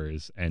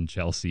scorers and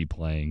Chelsea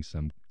playing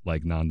some,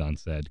 like Nandan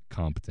said,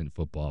 competent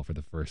football for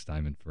the first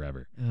time in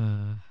forever.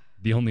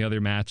 The only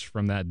other match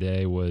from that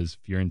day was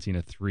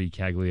Fiorentina 3,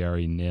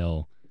 Cagliari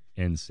 0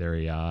 in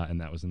Serie A, and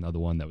that was another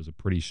one that was a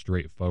pretty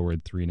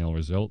straightforward 3-0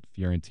 result.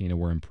 Fiorentina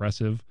were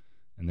impressive,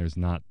 and there's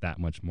not that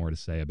much more to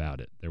say about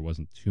it. There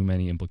wasn't too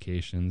many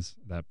implications.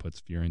 That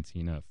puts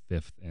Fiorentina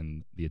 5th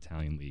in the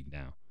Italian league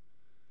now.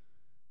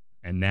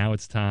 And now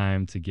it's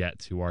time to get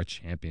to our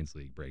Champions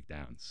League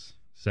breakdowns.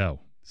 So,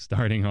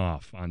 starting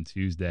off on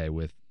Tuesday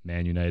with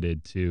Man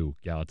United 2,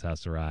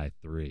 Galatasaray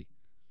 3.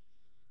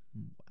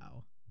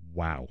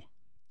 Wow.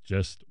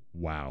 Just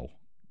wow.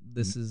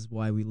 This is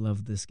why we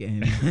love this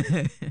game.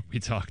 We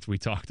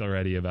talked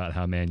already about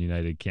how Man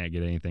United can't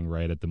get anything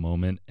right at the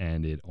moment,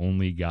 and it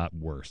only got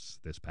worse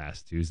this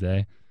past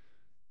Tuesday.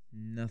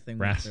 Nothing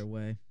went their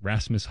way.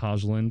 Rasmus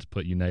Højlund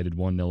put United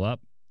 1-0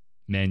 up.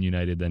 Man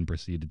United then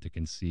proceeded to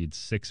concede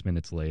 6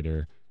 minutes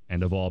later,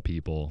 and of all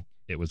people,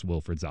 it was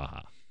Wilfried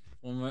Zaha.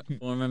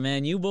 Former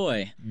Man U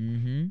boy.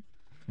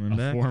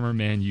 Former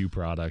Man U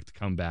product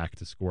come back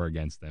to score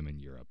against them in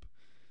Europe.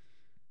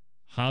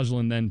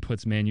 Højlund then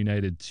puts Man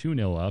United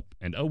 2-0 up,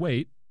 and oh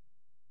wait,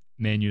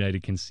 Man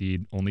United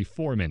concede only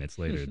 4 minutes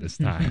later this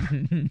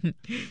time.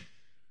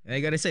 I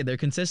gotta say, they're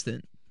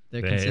consistent.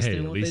 They're consistent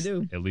in what they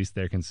do. At least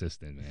they're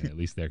consistent, man. At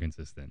least they're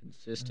consistent.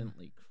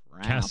 Consistently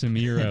crap.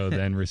 Casemiro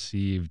then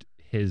received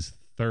his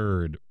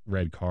third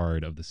red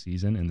card of the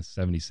season in the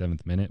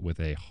 77th minute with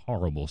a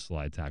horrible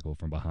slide tackle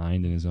from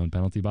behind in his own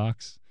penalty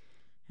box.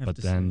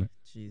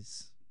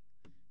 Jeez,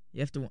 you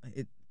have to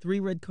 3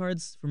 red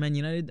cards for Man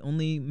United,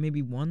 only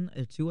maybe 1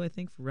 or 2, I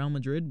think, for Real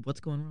Madrid. What's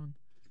going wrong?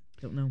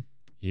 Don't know.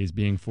 He's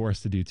being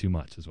forced to do too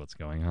much is what's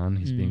going on.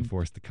 He's being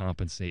forced to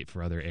compensate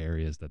for other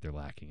areas that they're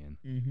lacking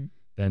in.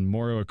 Then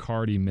Mauro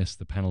Icardi missed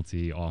the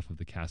penalty off of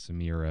the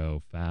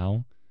Casemiro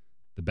foul.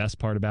 The best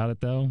part about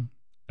it, though,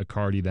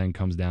 Icardi then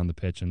comes down the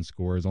pitch and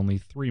scores only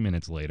 3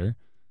 minutes later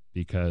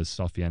because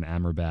Sofiane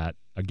Amrabat,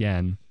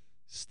 again,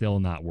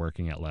 still not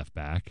working at left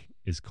back,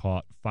 is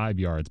caught 5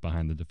 yards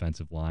behind the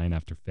defensive line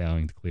after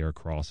failing to clear a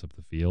cross up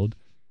the field.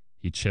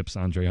 He chips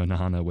Andre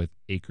Onana with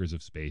acres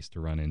of space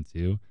to run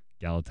into.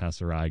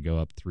 Galatasaray go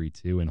up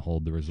 3-2 and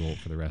hold the result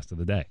for the rest of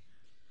the day.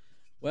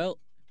 Well,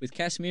 with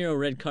Casemiro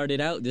red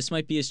carded out, this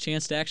might be his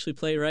chance to actually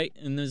play right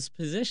in this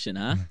position,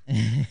 huh?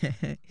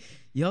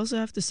 You also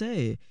have to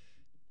say,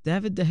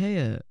 David De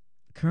Gea,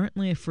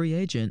 currently a free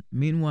agent.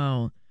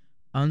 Meanwhile,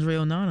 Andre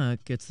Onana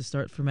gets the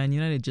start for Man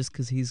United just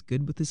because he's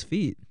good with his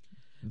feet.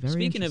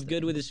 Speaking of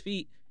good with his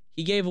feet,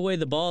 he gave away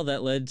the ball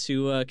that led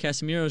to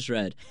Casemiro's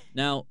red.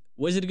 Now,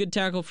 was it a good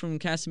tackle from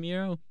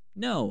Casemiro?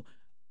 No.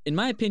 In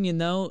my opinion,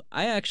 though,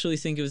 I actually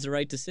think it was the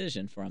right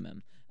decision from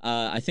him.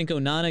 I think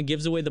Onana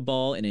gives away the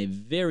ball in a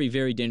very,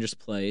 very dangerous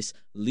place,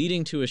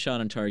 leading to a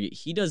shot on target.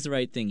 He does the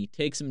right thing. He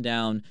takes him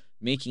down,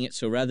 making it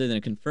so rather than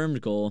a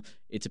confirmed goal,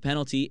 it's a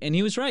penalty. And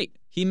he was right.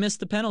 He missed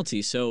the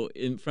penalty. So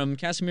from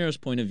Casemiro's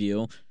point of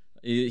view,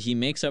 he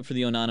makes up for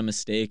the Onana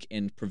mistake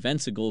and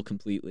prevents a goal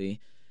completely.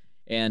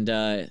 And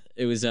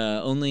it was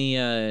only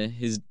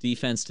his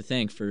defense to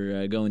thank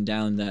for going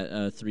down that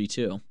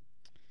 3-2.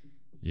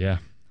 Yeah,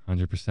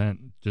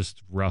 100%.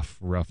 Just rough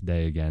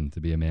day again to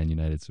be a Man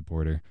United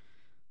supporter.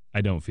 I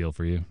don't feel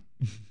for you.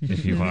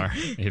 If you are,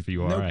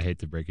 Nope. I hate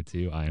to break it to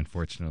you. I,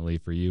 unfortunately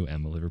for you,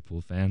 am a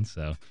Liverpool fan.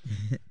 So,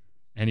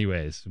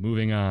 anyways,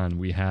 moving on.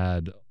 We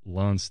had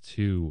Lens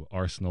 2,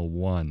 Arsenal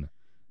 1.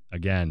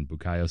 Again,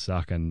 Bukayo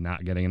Saka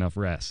not getting enough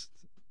rest.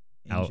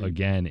 Out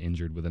again,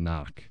 injured with a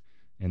knock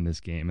in this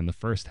game in the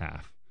first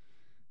half.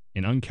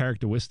 An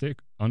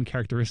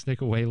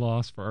uncharacteristic away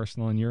loss for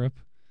Arsenal in Europe.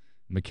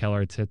 Mikel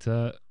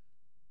Arteta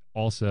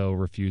also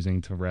refusing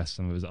to rest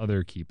some of his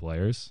other key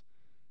players.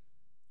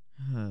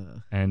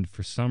 And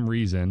for some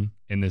reason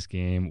in this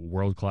game,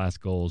 world-class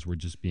goals were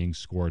just being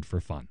scored for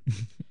fun.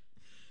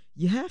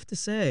 You have to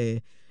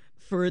say,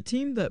 for a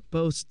team that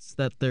boasts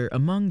that they're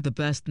among the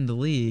best in the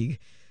league,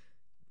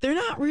 they're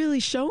not really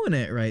showing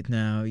it right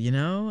now. You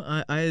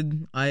know,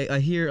 I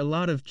hear a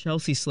lot of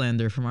Chelsea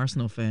slander from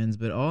Arsenal fans,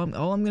 but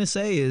all I'm gonna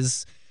say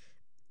is,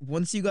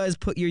 once you guys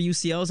put your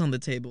UCLs on the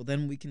table,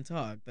 then we can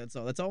talk. That's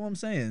all I'm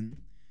saying.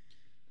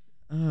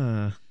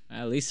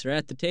 At least they're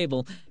at the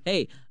table.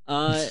 Hey,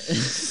 I'm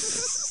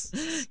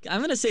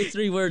going to say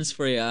 3 words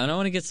for you, and I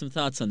want to get some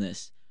thoughts on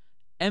this.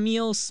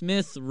 Emile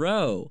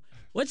Smith-Rowe.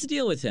 What's the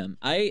deal with him?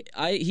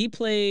 He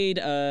played,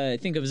 I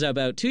think it was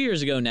about 2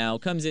 years ago now,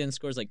 comes in,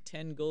 scores like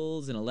 10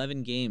 goals in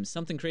 11 games,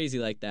 something crazy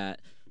like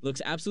that.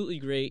 Looks absolutely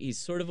great. He's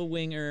sort of a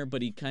winger,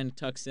 but he kind of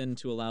tucks in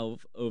to allow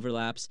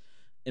overlaps.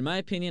 In my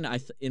opinion, I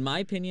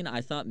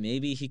thought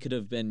maybe he could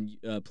have been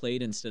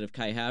played instead of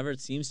Kai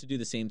Havertz. Seems to do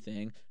the same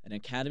thing. An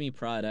academy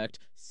product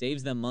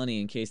saves them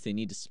money in case they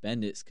need to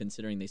spend it,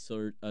 considering they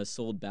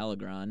sold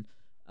Ballagron.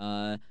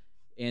 And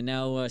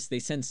now they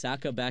send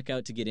Saka back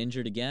out to get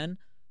injured again.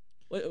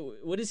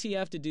 What does he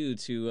have to do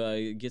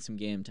to get some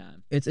game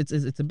time?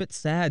 It's a bit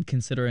sad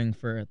considering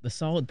for the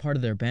solid part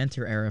of their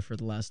banter era for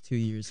the last 2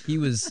 years, he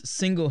was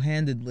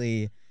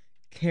single-handedly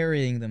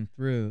carrying them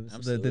through.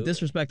 So the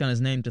disrespect on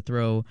his name to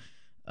throw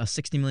a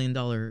 $60 million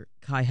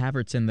Kai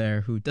Havertz in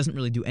there who doesn't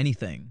really do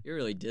anything. You're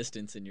really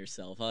distancing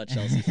yourself, huh,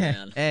 Chelsea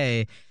fan?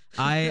 Hey,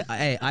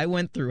 I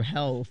went through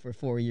hell for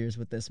 4 years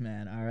with this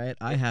man, all right?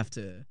 I have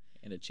to.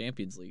 And a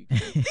Champions League.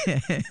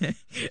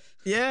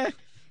 Yeah.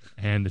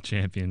 And the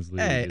Champions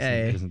League.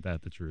 Isn't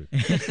that the truth?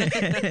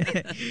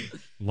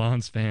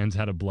 Lens fans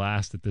had a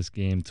blast at this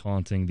game,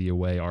 taunting the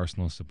away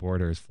Arsenal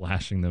supporters,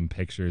 flashing them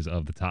pictures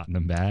of the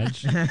Tottenham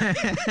badge.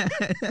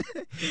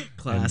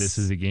 Class. And this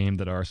is a game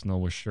that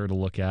Arsenal was sure to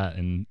look at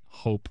and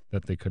hope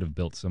that they could have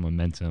built some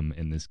momentum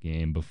in this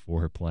game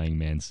before playing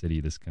Man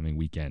City this coming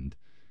weekend.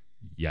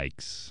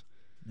 Yikes.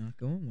 Not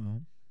going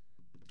well.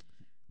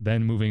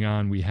 Then moving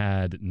on, we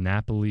had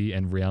Napoli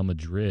and Real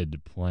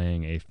Madrid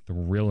playing a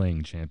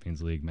thrilling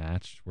Champions League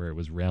match where it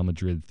was Real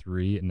Madrid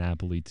 3,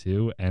 Napoli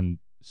 2. And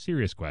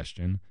serious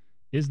question,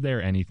 is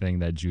there anything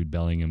that Jude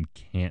Bellingham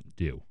can't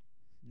do?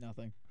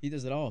 Nothing. He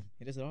does it all.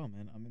 He does it all,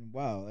 man. I mean,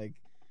 wow. Like,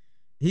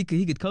 he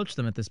could coach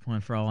them at this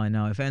point for all I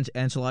know. If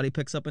Ancelotti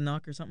picks up a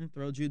knock or something,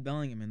 throw Jude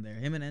Bellingham in there.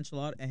 Him and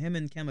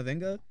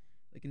Camavinga,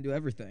 they can do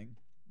everything.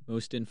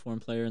 Most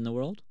informed player in the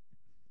world?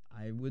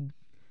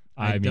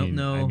 I don't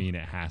know. I mean,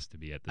 it has to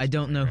be at this I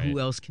don't point, know right? who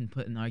else can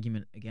put an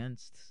argument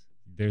against.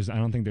 I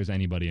don't think there's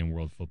anybody in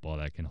world football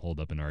that can hold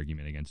up an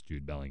argument against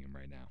Jude Bellingham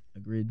right now.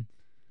 Agreed.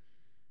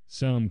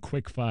 Some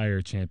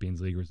quick-fire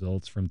Champions League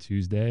results from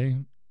Tuesday.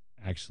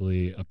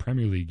 Actually, a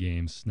Premier League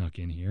game snuck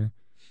in here.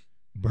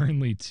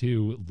 Burnley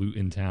 2,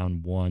 Luton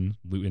Town 1.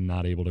 Luton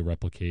not able to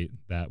replicate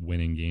that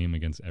winning game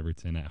against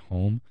Everton at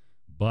home.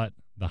 But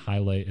the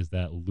highlight is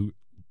that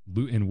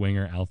Luton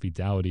winger Alfie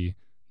Doughty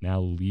now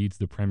leads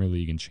the Premier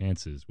League in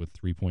chances with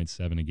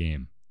 3.7 a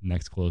game.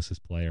 Next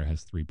closest player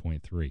has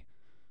 3.3.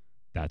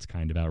 That's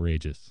kind of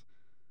outrageous.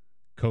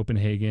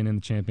 Copenhagen in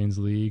the Champions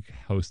League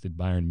hosted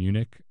Bayern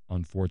Munich.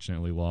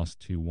 Unfortunately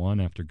lost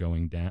 2-1 after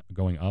going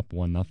up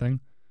 1-0.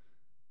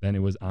 Then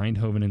it was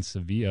Eindhoven and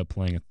Sevilla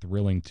playing a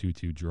thrilling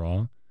 2-2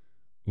 draw.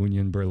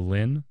 Union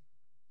Berlin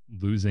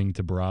losing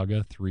to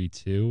Braga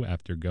 3-2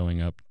 after going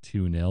up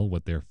 2-0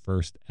 with their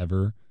first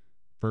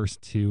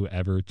two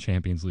ever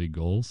Champions League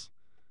goals.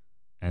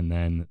 And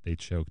then they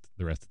choked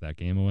the rest of that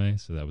game away.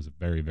 So that was a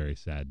very, very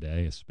sad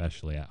day,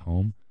 especially at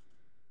home.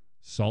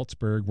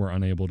 Salzburg were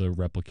unable to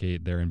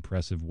replicate their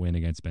impressive win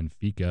against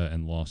Benfica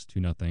and lost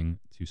 2-0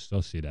 to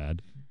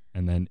Sociedad.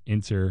 And then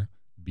Inter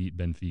beat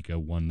Benfica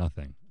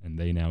 1-0. And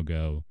they now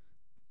go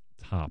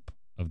top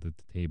of the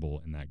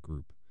table in that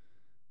group.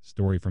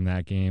 Story from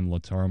that game,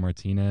 Lautaro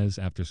Martinez,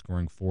 after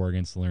scoring 4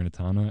 against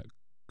Salernitana,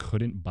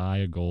 couldn't buy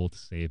a goal to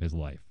save his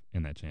life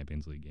in that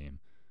Champions League game.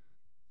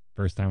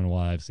 First time in a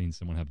while I've seen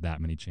someone have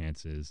that many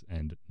chances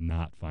and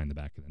not find the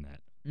back of the net.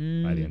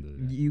 by the end of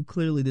the day. You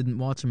clearly didn't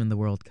watch him in the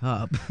World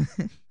Cup.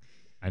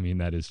 I mean,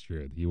 that is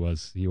true. He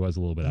was a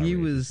little bit outrageous. He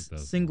was with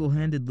those.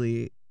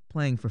 single-handedly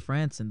playing for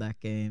France in that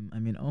game. I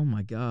mean, oh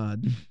my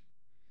God.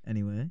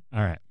 Anyway.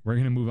 All right, we're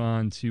going to move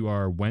on to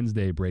our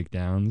Wednesday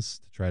breakdowns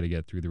to try to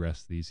get through the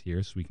rest of these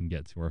here so we can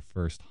get to our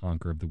first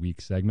Honker of the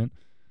Week segment.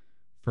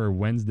 For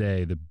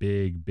Wednesday, the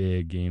big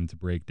game to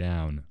break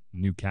down,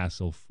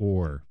 Newcastle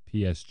 4,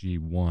 PSG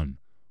 1.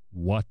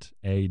 What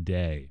a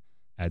day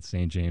at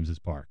St. James's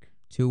Park.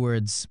 2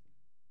 words.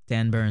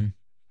 Dan Burn.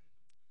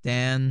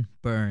 Dan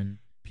Burn.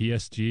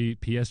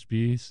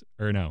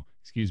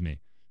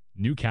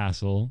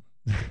 Newcastle.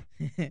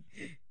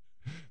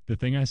 The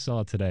thing I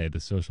saw today, the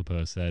social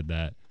post said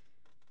that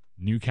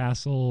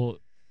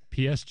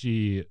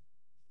PSG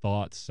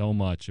thought so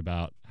much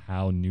about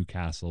how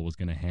Newcastle was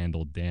going to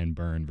handle Dan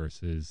Burn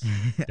versus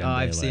Dembele. Oh,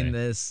 I've seen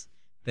this.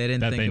 They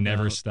didn't think that they about...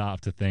 never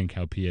stopped to think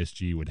how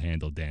PSG would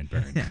handle Dan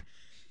Burn.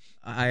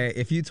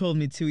 If you told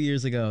me 2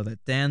 years ago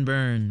that Dan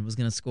Burn was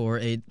going to score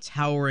a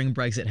towering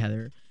Brexit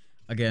header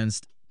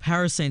against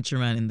Paris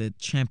Saint-Germain in the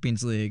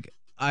Champions League,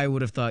 I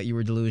would have thought you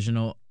were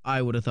delusional.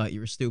 I would have thought you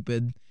were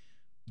stupid.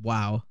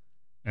 Wow.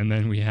 And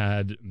then we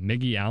had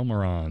Miggy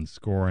Almiron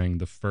scoring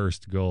the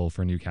first goal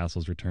for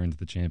Newcastle's return to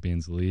the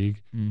Champions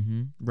League.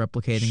 Mm-hmm.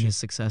 Replicating his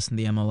success in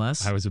the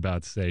MLS. I was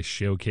about to say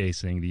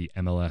showcasing the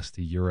MLS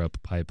to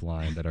Europe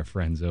pipeline that our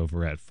friends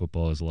over at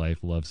Football is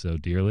Life love so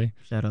dearly.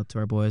 Shout out to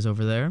our boys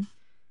over there.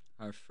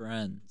 Our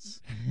friends.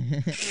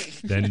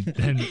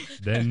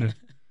 Then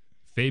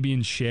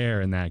Fabian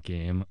Schär in that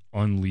game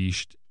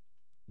unleashed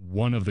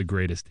one of the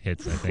greatest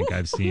hits I think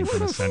I've seen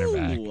from a center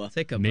back.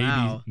 Take a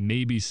bow.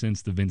 Maybe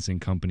since the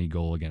Vincent Kompany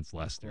goal against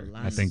Leicester.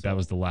 I think that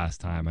was the last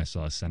time I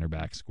saw a center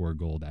back score a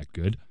goal that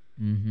good.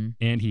 Mm-hmm.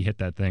 And he hit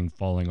that thing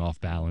falling off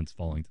balance,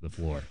 falling to the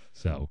floor.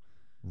 So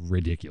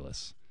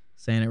ridiculous.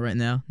 Saying it right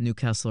now,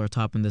 Newcastle are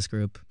topping this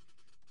group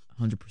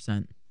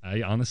 100%.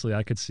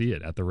 I could see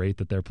it at the rate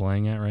that they're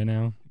playing at right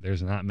now.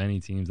 There's not many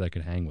teams that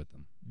could hang with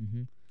them.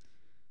 Mm-hmm.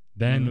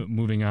 Then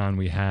moving on,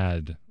 we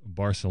had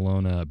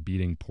Barcelona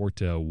beating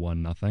Porto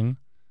 1-0.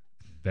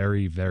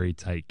 Very, very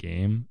tight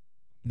game.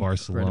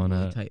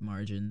 Barcelona.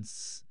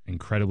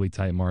 Incredibly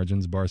tight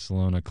margins.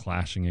 Barcelona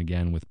clashing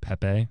again with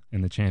Pepe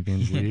in the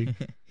Champions League.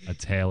 A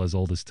tale as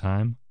old as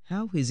time.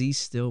 How is he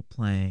still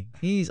playing?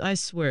 I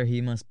swear he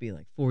must be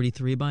like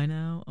 43 by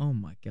now. Oh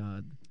my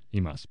God.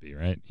 He must be,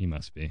 right? He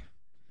must be.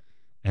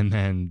 And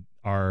then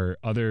our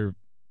other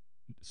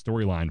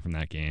storyline from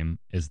that game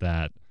is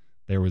that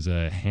there was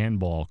a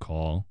handball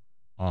call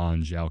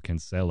on João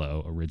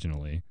Cancelo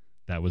originally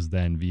that was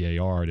then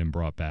VAR'd and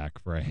brought back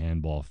for a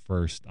handball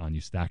first on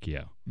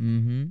Eustáquio.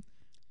 Mm-hmm.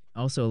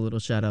 Also, a little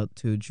shout out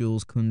to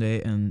Jules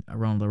Koundé and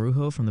Ronald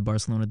Araujo from the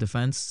Barcelona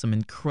defense. Some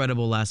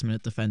incredible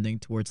last-minute defending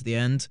towards the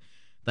end.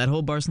 That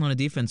whole Barcelona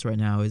defense right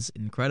now is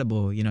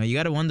incredible. You know, you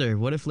got to wonder,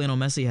 what if Lionel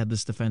Messi had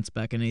this defense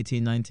back in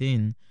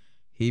 18-19?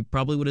 He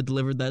probably would have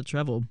delivered that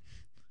treble.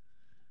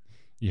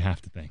 You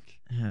have to think.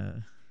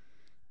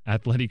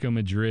 Atletico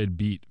Madrid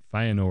beat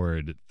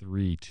Feyenoord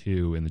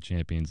 3-2 in the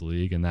Champions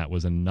League, and that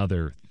was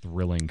another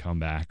thrilling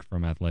comeback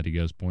from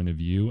Atletico's point of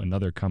view,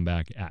 another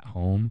comeback at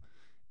home.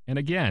 And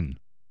again,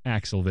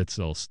 Axel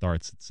Witsel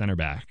starts at center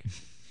back.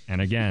 And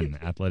again,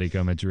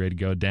 Atletico Madrid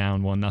go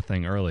down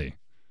 1-0 early.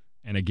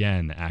 And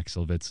again,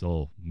 Axel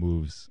Witsel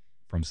moves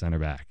from center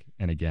back.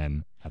 And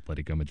again,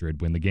 Atletico Madrid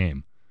win the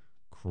game.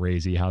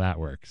 Crazy how that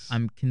works.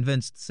 I'm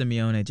convinced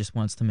Simeone just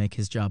wants to make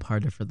his job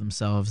harder for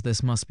themselves.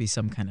 This must be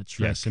some kind of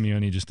trick. Yeah,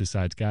 Simeone just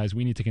decides, guys,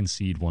 we need to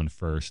concede one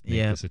first.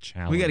 Make this a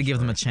challenge. We got to give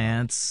them a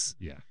chance.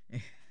 Yeah,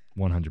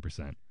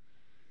 100%.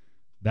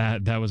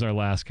 That was our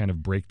last kind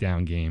of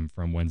breakdown game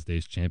from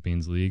Wednesday's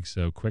Champions League.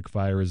 So quick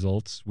fire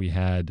results. We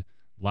had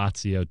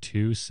Lazio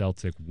 2,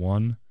 Celtic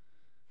 1.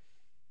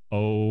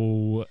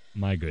 Oh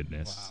my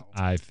goodness.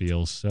 Wow. I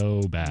feel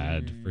so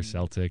bad for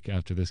Celtic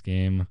after this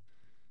game.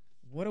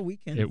 What a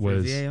weekend for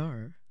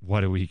VAR.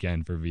 What a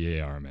weekend for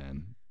VAR,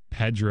 man.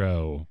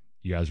 Pedro.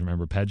 You guys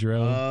remember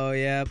Pedro? Oh,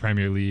 yeah.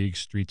 Premier League,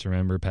 Streets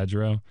remember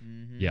Pedro?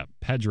 Mm-hmm. Yeah,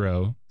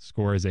 Pedro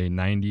scores a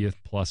 90th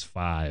plus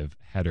 5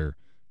 header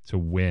to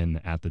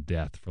win at the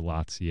death for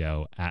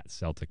Lazio at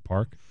Celtic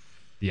Park.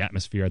 The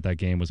atmosphere at that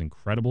game was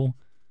incredible.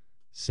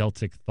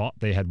 Celtic thought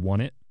they had won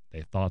it.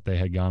 They thought they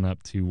had gone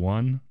up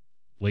 2-1.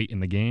 Late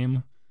in the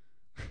game,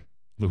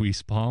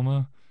 Luis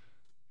Palma,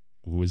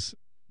 who was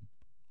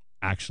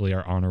actually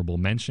our honorable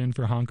mention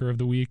for Honker of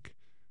the Week,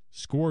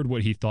 scored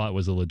what he thought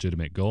was a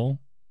legitimate goal,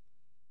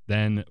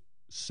 then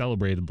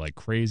celebrated like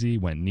crazy,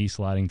 went knee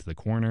sliding to the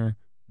corner,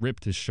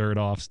 ripped his shirt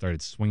off,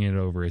 started swinging it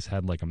over his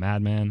head like a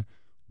madman,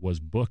 was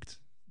booked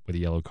with a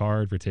yellow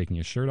card for taking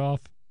his shirt off,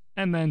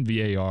 and then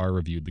VAR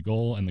reviewed the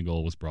goal, and the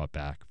goal was brought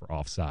back for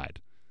offside.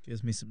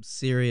 Gives me some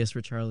serious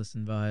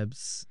Richarlison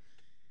vibes.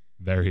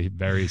 Very,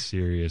 very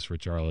serious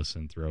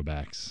Richarlison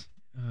throwbacks.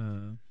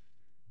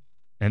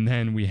 And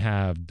then we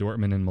have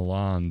Dortmund and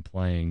Milan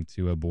playing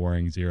to a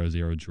boring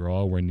 0-0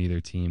 draw where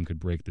neither team could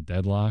break the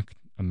deadlock.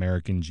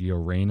 American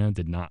Gio Reyna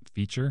did not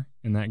feature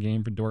in that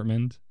game for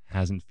Dortmund.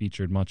 hasn't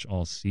featured much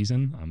all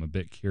season. I'm a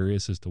bit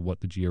curious as to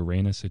what the Gio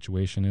Reyna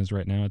situation is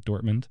right now at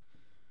Dortmund.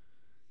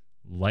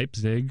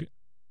 Leipzig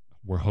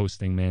were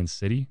hosting Man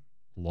City,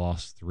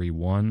 lost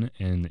 3-1,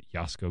 and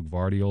Josko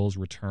Gvardiol's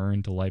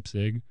return to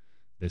Leipzig,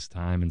 this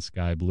time in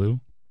sky blue.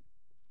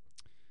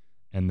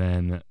 And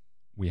then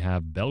we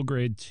have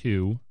Belgrade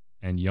 2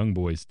 and Young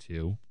Boys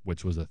 2,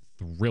 which was a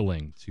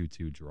thrilling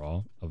 2-2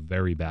 draw, a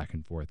very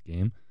back-and-forth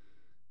game.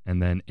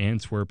 And then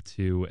Antwerp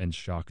 2 and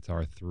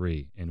Shakhtar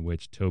 3, in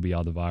which Toby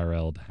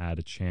Alderweireld had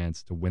a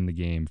chance to win the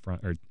game,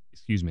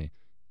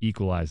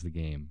 equalize the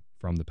game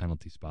from the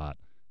penalty spot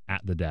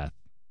at the death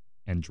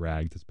and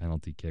dragged his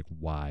penalty kick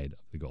wide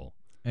of the goal.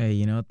 Hey,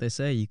 you know what they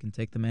say? You can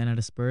take the man out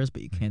of Spurs,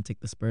 but you can't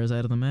take the Spurs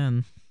out of the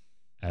man.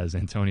 As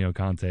Antonio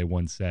Conte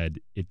once said,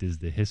 it is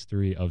the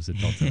history of the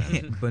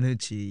Tottenham.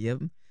 Bonucci, yep.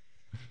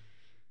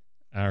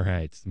 All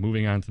right,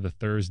 moving on to the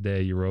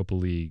Thursday Europa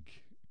League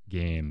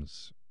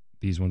games.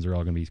 These ones are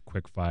all going to be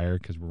quick fire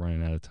because we're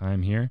running out of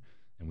time here,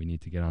 and we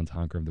need to get on to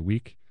Honker of the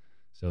Week.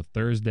 So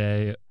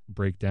Thursday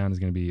breakdown is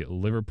going to be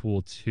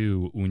Liverpool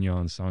 2,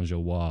 Union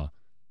Saint-Gilloise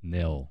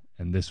 0.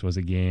 And this was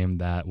a game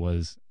that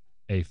was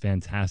a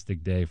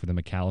fantastic day for the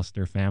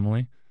McAllister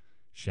family.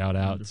 Shout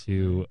out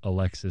to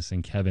Alexis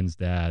and Kevin's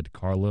dad,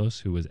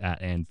 Carlos, who was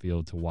at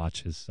Anfield to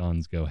watch his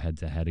sons go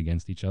head-to-head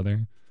against each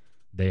other.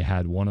 They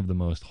had one of the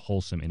most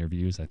wholesome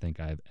interviews I think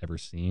I've ever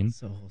seen.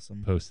 So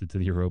wholesome. Posted to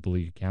the Europa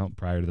League account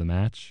prior to the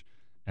match.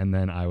 And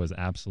then I was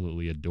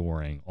absolutely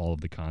adoring all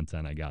of the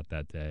content I got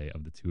that day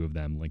of the two of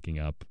them linking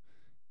up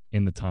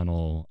in the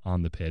tunnel,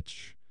 on the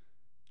pitch,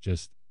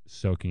 just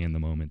soaking in the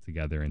moment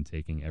together and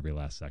taking every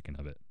last second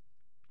of it.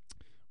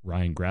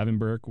 Ryan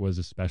Gravenberch was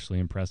especially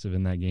impressive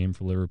in that game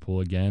for Liverpool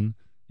again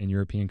in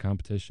European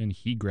competition.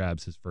 He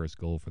grabs his first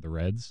goal for the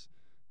Reds,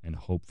 and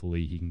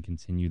hopefully he can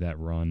continue that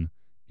run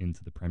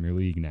into the Premier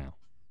League now.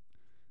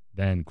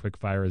 Then, quick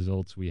fire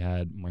results. We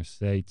had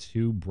Marseille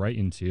 2,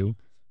 Brighton 2.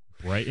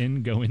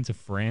 Brighton go into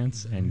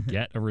France and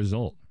get a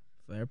result.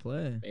 Fair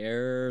play.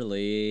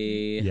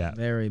 Barely. Yeah.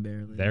 Very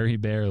barely. Very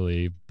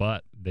barely,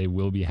 but they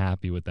will be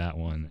happy with that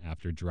one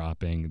after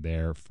dropping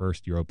their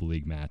first Europa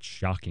League match,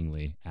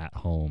 shockingly, at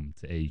home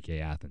to AEK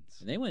Athens.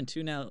 And they went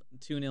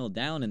 2-0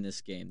 down in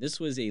this game. This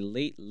was a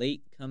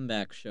late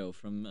comeback show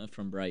from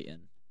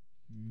Brighton.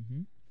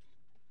 Mm-hmm.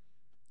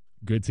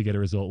 Good to get a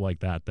result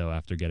like that, though,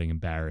 after getting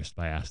embarrassed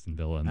by Aston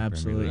Villa in the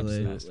Premier League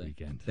this past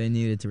weekend. They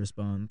needed to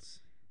respond.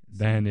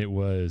 Then it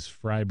was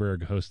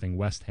Freiburg hosting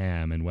West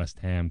Ham, and West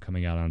Ham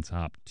coming out on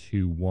top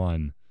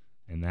 2-1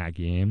 in that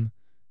game.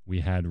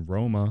 We had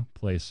Roma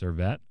play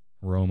Servette.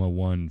 Roma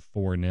won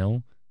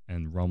 4-0,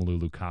 and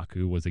Romelu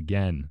Lukaku was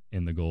again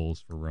in the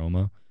goals for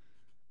Roma.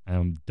 I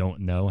don't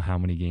know how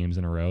many games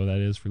in a row that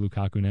is for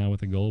Lukaku now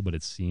with a goal, but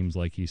it seems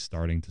like he's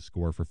starting to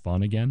score for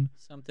fun again.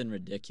 Something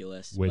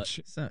ridiculous. Which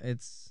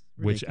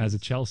as a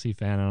Chelsea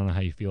fan, I don't know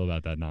how you feel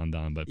about that,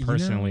 Nandan, but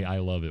personally, I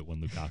love it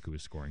when Lukaku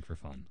is scoring for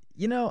fun.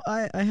 You know,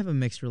 I have a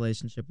mixed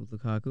relationship with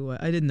Lukaku.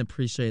 I didn't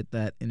appreciate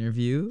that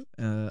interview.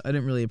 I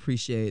didn't really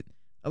appreciate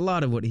a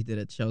lot of what he did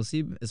at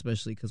Chelsea,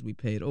 especially because we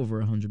paid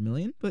over $100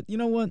 million. But you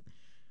know what?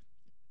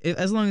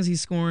 As long as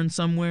he's scoring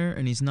somewhere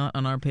and he's not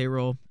on our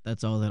payroll,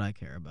 that's all that I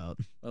care about.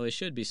 Well, he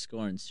should be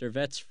scoring.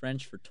 Servette's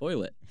French for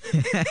toilet.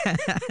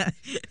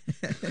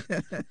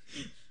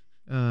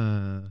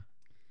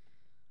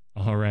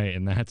 All right,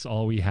 and that's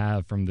all we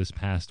have from this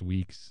past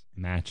week's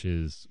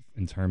matches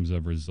in terms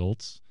of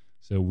results.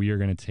 So we are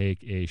going to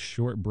take a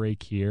short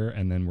break here,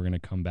 and then we're going to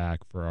come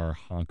back for our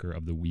Honker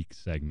of the Week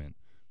segment,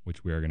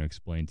 which we are going to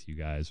explain to you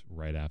guys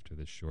right after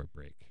this short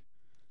break.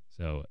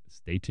 So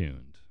stay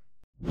tuned.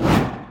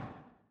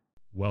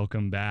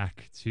 Welcome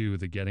back to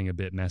the Getting a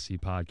Bit Messy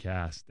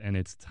podcast, and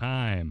it's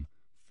time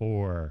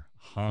for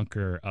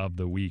Honker of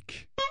the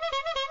Week.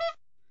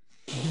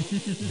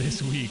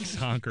 This week's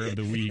Honker of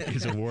the Week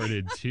is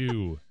awarded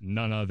to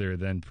none other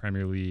than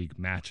Premier League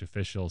match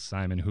official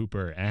Simon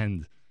Hooper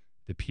and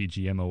the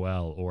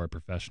PGMOL, or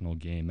Professional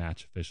Game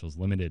Match Officials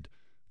Limited,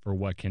 for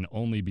what can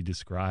only be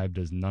described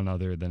as none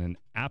other than an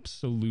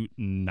absolute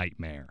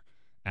nightmare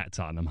at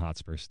Tottenham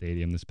Hotspur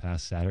Stadium this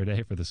past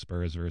Saturday for the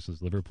Spurs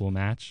versus Liverpool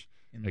match,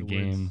 a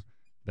game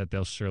that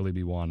they'll surely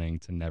be wanting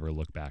to never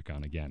look back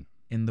on again.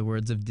 In the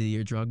words of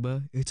Didier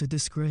Drogba, it's a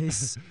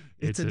disgrace.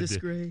 It's a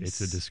disgrace.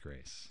 It's a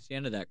disgrace. It's the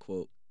end of that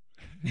quote.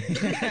 we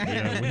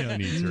don't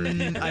need to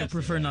repeat I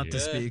prefer not to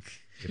speak.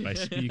 If I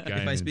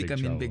speak,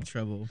 I'm in big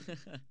trouble.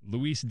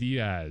 Luis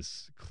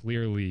Diaz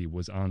clearly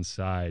was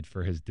onside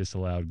for his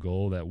disallowed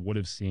goal that would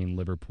have seen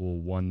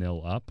Liverpool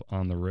 1-0 up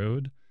on the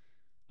road.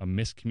 A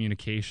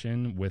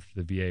miscommunication with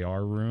the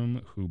VAR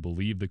room, who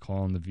believed the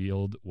call on the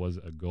field was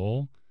a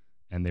goal,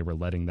 and they were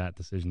letting that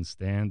decision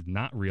stand,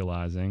 not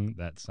realizing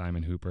that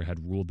Simon Hooper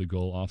had ruled the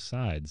goal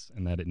offsides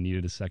and that it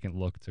needed a second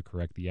look to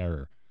correct the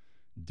error.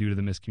 Due to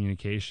the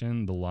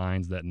miscommunication, the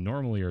lines that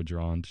normally are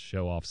drawn to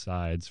show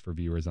offsides for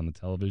viewers on the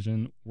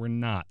television were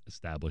not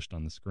established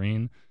on the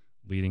screen,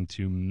 leading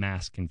to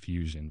mass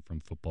confusion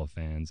from football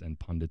fans and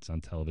pundits on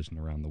television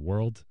around the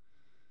world.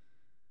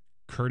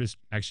 Curtis,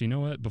 actually, you know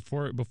what?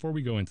 Before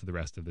we go into the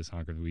rest of this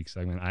Honker of the Week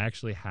segment, I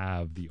actually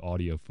have the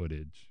audio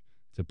footage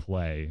to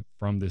play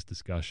from this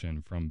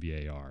discussion from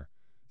VAR.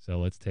 So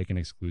let's take an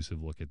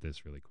exclusive look at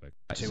this really quick.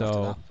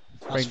 So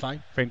That's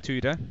fine. frame 2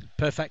 there.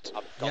 Perfect.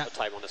 I've got the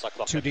time on this. I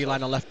clocked 2D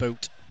line on left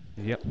boot.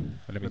 Yep. Well,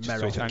 let me just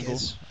Romero, switch I think it angle.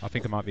 is. I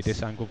think it might be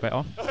this angle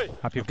better.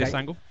 Happy with this Okay.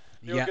 angle?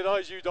 You got good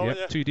eyes, you don't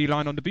Yep. 2D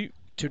line on the boot.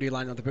 2D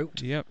line on the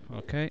boot. Yep.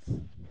 Okay.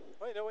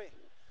 Wait, no, wait.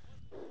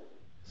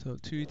 So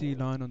 2D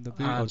line on the boot.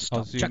 And I'll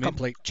stop. zoom Check in.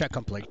 complete. Check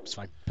complete. It's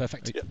fine.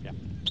 Perfect. Yeah.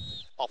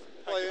 Off.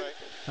 Thank you, mate.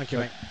 Thank you,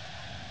 mate.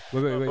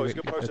 Wait.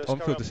 Good process, The carry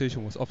on-field on.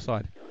 decision was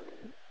offside.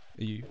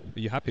 Are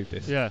you happy with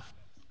this? Yeah.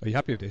 Are you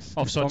happy with this?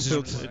 Offside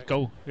On-field decision,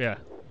 goal. Yeah.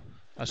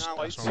 That's not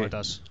what it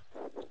does.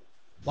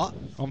 What?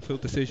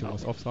 On-field decision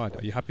was offside.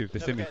 Are you happy with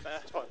this Never image? get there,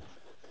 it's fine.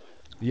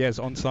 Yeah, it's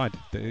onside.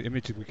 The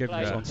image we gave you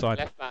is Yeah. onside.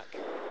 Left back.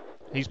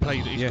 He's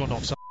played. He's Yeah. gone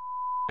offside.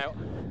 Out.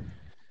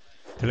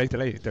 Delay.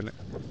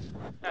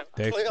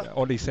 Clear.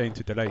 Ollie's saying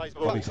to delay.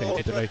 Ollie's saying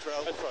to delay.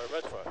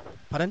 Red throw.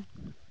 Pardon?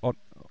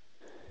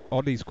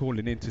 Ollie's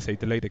calling in to say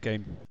delay the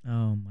game.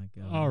 Oh my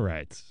god. All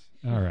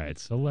right.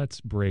 So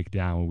let's break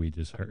down what we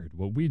just heard.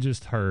 What we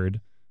just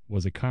heard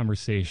was a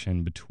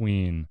conversation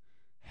between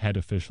head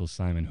official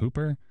Simon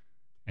Hooper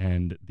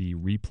and the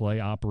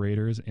replay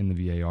operators in the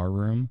VAR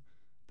room.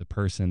 The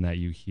person that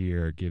you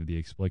hear give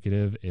the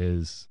explicative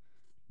is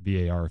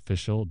VAR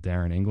official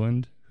Darren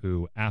England,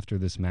 who after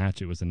this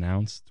match, it was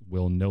announced,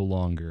 will no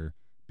longer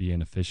be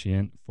an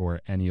officiant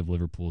for any of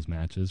Liverpool's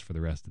matches for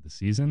the rest of the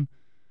season.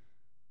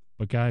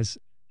 But guys,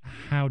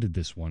 how did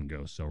this one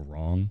go so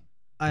wrong?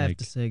 I have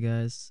to say,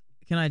 guys,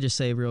 can I just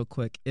say real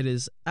quick, it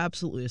is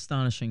absolutely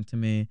astonishing to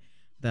me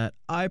that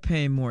I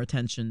pay more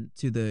attention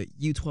to the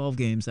U12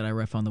 games that I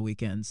ref on the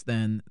weekends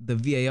than the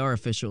VAR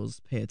officials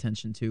pay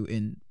attention to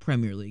in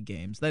Premier League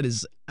games. That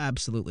is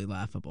absolutely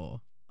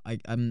laughable.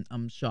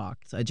 I'm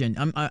shocked.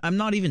 I'm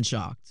not even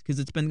shocked because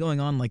it's been going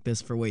on like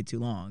this for way too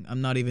long. I'm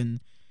not even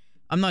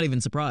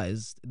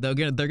surprised. They're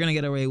gonna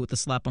get away with a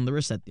slap on the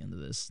wrist at the end of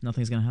this.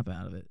 Nothing's gonna happen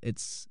out of it.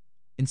 It's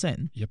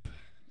insane. Yep.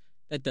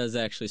 That does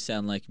actually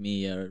sound like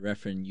me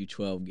referencing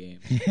U12 game.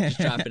 Just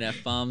dropping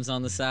F-bombs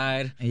on the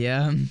side.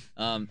 Yeah.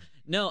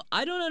 No,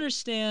 I don't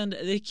understand.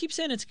 They keep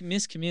saying it's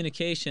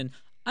miscommunication.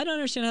 I don't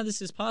understand how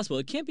this is possible.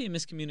 It can't be a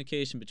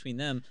miscommunication between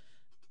them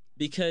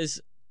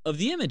because of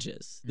the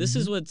images. This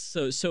is what's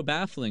so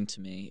baffling to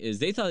me is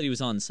they thought he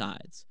was on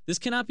sides. This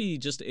cannot be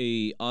just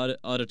a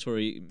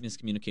auditory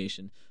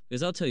miscommunication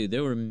because I'll tell you,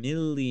 there were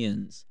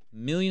millions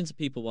of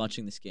people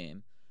watching this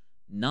game.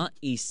 Not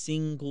a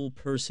single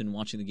person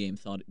watching the game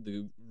thought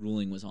the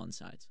ruling was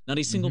onside. Not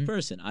a single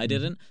person. I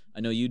didn't.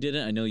 I know you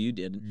didn't. I know you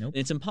didn't. Nope. And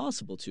it's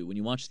impossible to when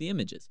you watch the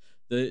images.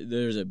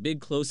 There's a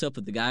big close-up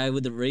of the guy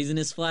with raising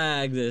his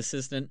flag, the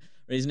assistant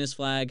raising his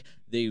flag.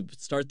 They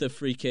start the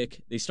free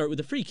kick. They start with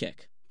the free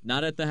kick,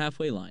 not at the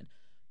halfway line.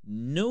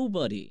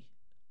 Nobody.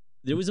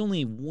 There was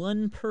only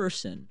one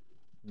person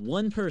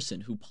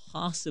who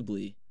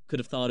possibly could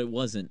have thought it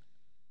wasn't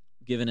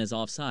given as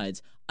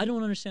offsides. I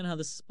don't understand how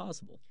this is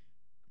possible.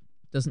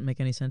 Doesn't make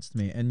any sense to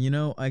me. And,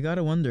 I got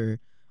to wonder,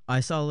 I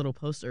saw a little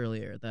post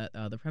earlier that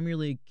the Premier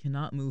League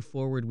cannot move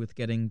forward with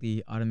getting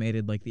the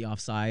automated, the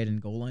offside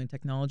and goal line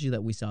technology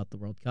that we saw at the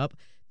World Cup.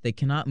 They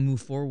cannot move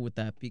forward with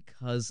that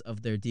because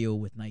of their deal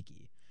with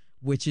Nike,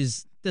 which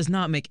does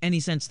not make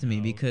any sense to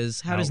me because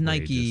how does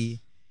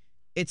Nike...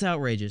 It's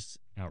outrageous.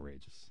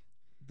 Outrageous.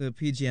 The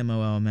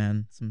PGMOL,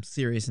 man, some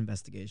serious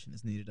investigation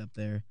is needed up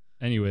there.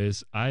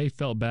 Anyways, I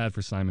felt bad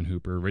for Simon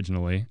Hooper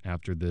originally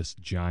after this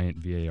giant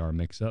VAR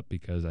mix-up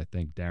because I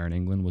think Darren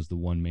England was the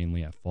one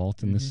mainly at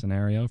fault in this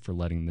scenario for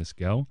letting this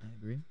go. I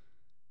agree.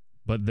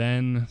 But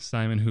then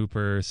Simon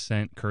Hooper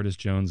sent Curtis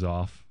Jones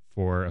off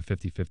for a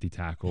 50-50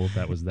 tackle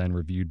that was then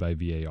reviewed by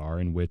VAR,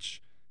 in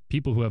which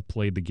people who have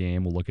played the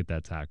game will look at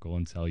that tackle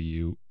and tell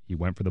you he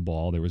went for the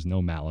ball, there was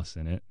no malice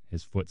in it,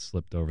 his foot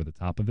slipped over the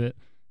top of it,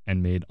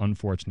 and made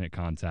unfortunate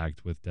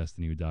contact with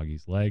Destiny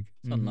Udogi's leg.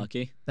 It's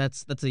unlucky.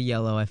 That's a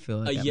yellow, I feel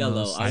like. A at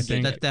yellow, most. I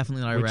think. That's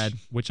definitely not a red.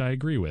 Which I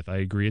agree with. I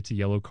agree it's a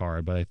yellow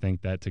card, but I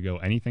think that to go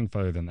anything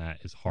further than that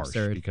is harsh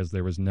Absurd. because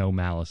there was no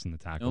malice in the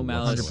tackle. No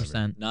malice.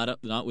 whatsoever. 100%.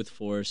 Not with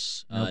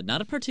force. Nope. Not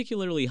a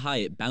particularly high.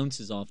 It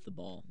bounces off the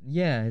ball.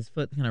 Yeah, his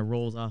foot kind of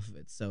rolls off of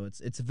it, so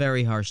it's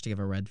very harsh to give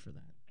a red for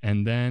that.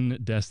 And then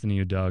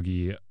Destiny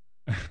Udogi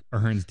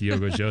earns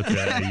Diogo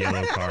Jota a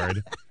yellow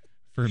card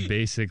for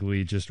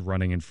basically just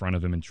running in front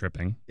of him and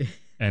tripping.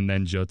 And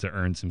then Jota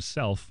earns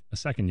himself a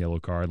second yellow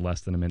card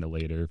less than a minute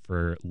later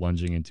for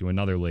lunging into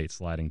another late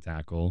sliding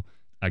tackle,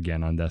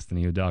 again on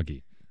Destiny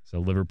Udogi. So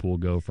Liverpool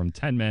go from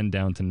 10 men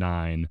down to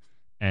 9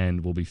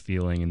 and will be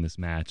feeling in this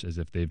match as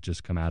if they've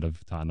just come out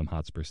of Tottenham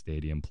Hotspur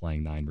Stadium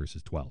playing 9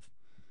 versus 12.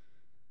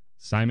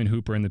 Simon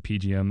Hooper and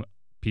the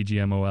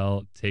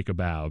PGMOL, take a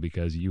bow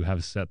because you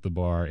have set the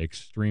bar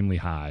extremely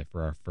high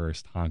for our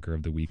first Honker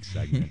of the Week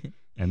segment.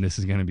 And this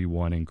is going to be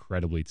one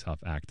incredibly tough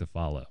act to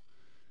follow.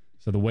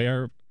 So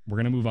we're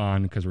going to move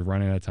on because we're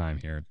running out of time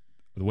here.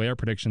 The way our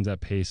predictions at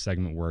pace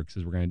segment works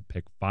is we're going to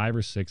pick 5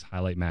 or 6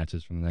 highlight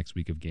matches from the next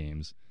week of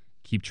games,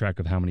 keep track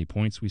of how many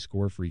points we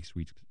score for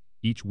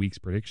each week's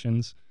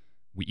predictions.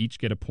 We each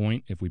get a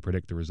point if we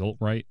predict the result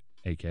right,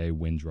 aka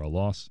win, draw,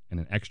 loss, and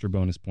an extra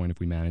bonus point if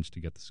we manage to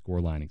get the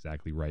scoreline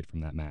exactly right from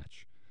that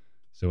match.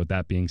 So with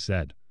that being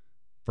said,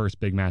 first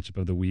big matchup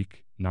of the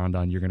week.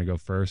 Nandan, you're going to go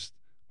first.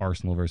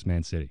 Arsenal versus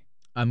Man City.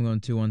 I'm going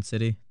 2-1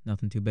 City.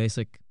 Nothing too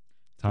basic.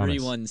 Thomas.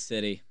 3-1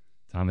 City.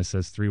 Thomas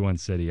says 3-1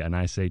 City, and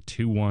I say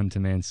 2-1 to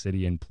Man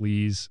City, and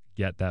please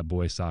get that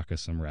boy Saka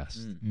some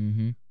rest.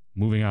 Mm-hmm.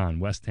 Moving on,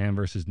 West Ham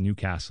versus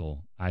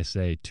Newcastle. I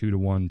say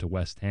 2-1 to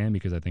West Ham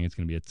because I think it's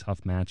going to be a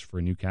tough match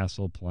for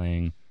Newcastle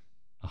playing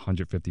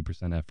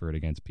 150% effort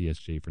against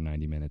PSG for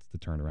 90 minutes to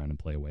turn around and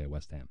play away at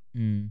West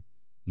Ham.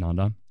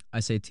 Nandan? I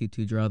say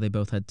 2-2 draw. They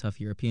both had tough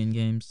European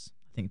games.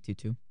 I think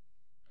 2-2.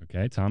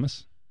 Okay,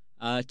 Thomas?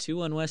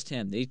 2-1 West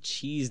Ham. They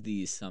cheese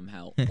these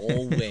somehow,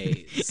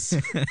 always.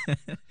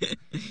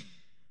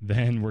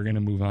 Then we're going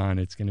to move on.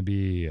 It's going to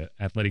be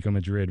Atletico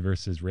Madrid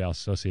versus Real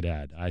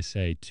Sociedad. I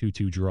say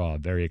 2-2 draw.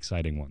 Very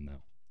exciting one,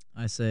 though.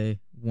 I say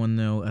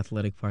 1-0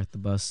 Athletic park the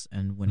bus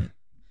and win it.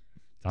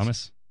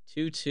 Thomas?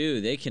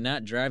 2-2. They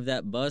cannot drive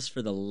that bus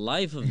for the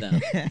life of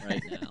them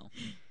right now.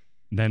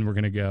 Then we're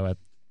going to go at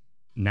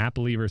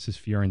Napoli versus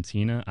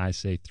Fiorentina. I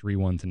say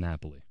 3-1 to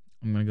Napoli.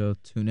 I'm gonna go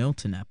 2-0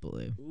 to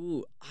Napoli.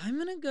 Ooh, I'm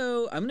gonna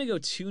go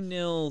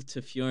 2-0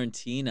 to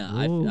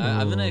Fiorentina. Ooh.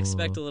 I'm gonna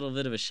expect a little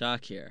bit of a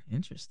shock here.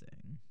 Interesting.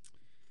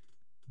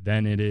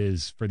 Then it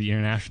is for the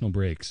international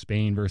break,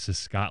 Spain versus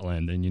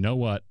Scotland. And you know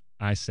what?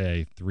 I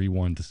say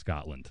 3-1 to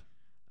Scotland.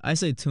 I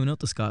say 2-0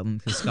 to Scotland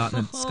because Scott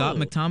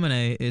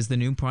McTominay is the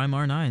new prime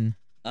R9.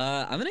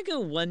 I'm gonna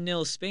go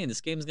 1-0 Spain. This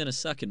game's gonna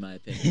suck in my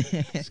opinion.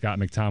 Scott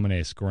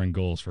McTominay scoring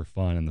goals for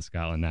fun in the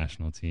Scotland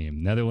national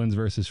team. Netherlands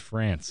versus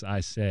France.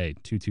 I say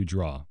 2-2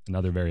 draw.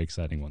 Another very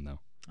exciting one, though.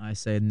 I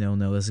say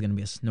 0-0. This is gonna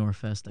be a snore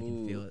fest. I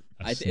can feel it.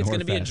 It's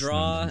gonna be a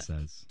draw.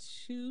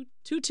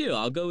 2-2.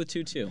 I'll go with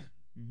 2-2.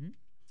 Mm-hmm.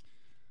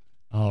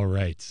 All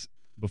right.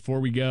 Before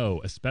we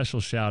go, a special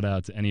shout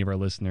out to any of our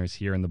listeners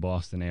here in the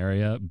Boston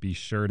area. Be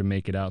sure to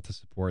make it out to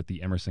support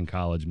the Emerson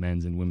College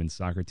men's and women's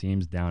soccer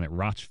teams down at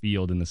Roch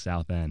Field in the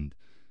South End.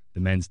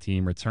 The men's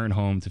team return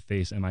home to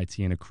face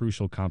MIT in a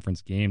crucial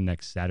conference game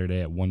next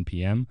Saturday at 1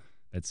 p.m.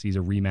 that sees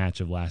a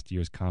rematch of last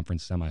year's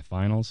conference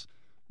semifinals,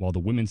 while the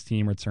women's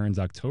team returns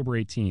October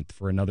 18th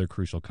for another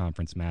crucial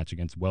conference match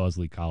against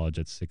Wellesley College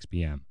at 6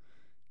 p.m.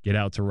 Get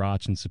out to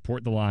Roch and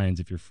support the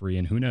Lions if you're free,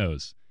 and who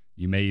knows,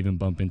 you may even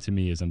bump into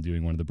me as I'm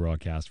doing one of the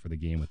broadcasts for the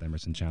game with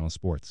Emerson Channel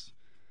Sports.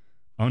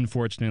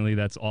 Unfortunately,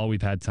 that's all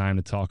we've had time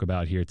to talk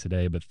about here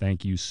today, but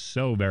thank you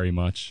so very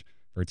much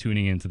for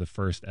tuning in to the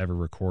first ever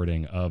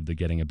recording of the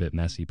Getting a Bit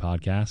Messy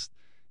podcast.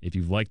 If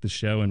you've liked the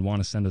show and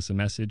want to send us a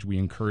message, we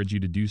encourage you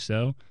to do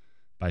so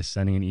by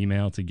sending an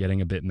email to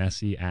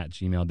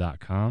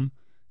gettingabitmessy@gmail.com,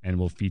 and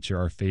we'll feature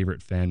our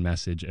favorite fan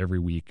message every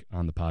week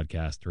on the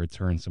podcast to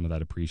return some of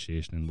that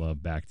appreciation and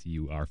love back to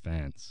you, our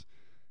fans.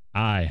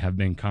 I have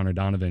been Connor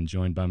Donovan,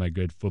 joined by my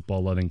good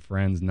football-loving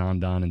friends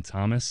Nandan and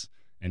Thomas,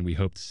 and we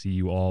hope to see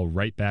you all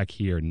right back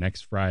here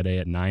next Friday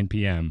at 9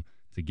 p.m.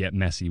 to get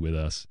messy with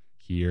us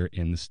here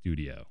in the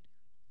studio.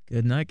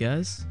 Good night,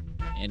 guys.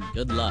 And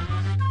good luck.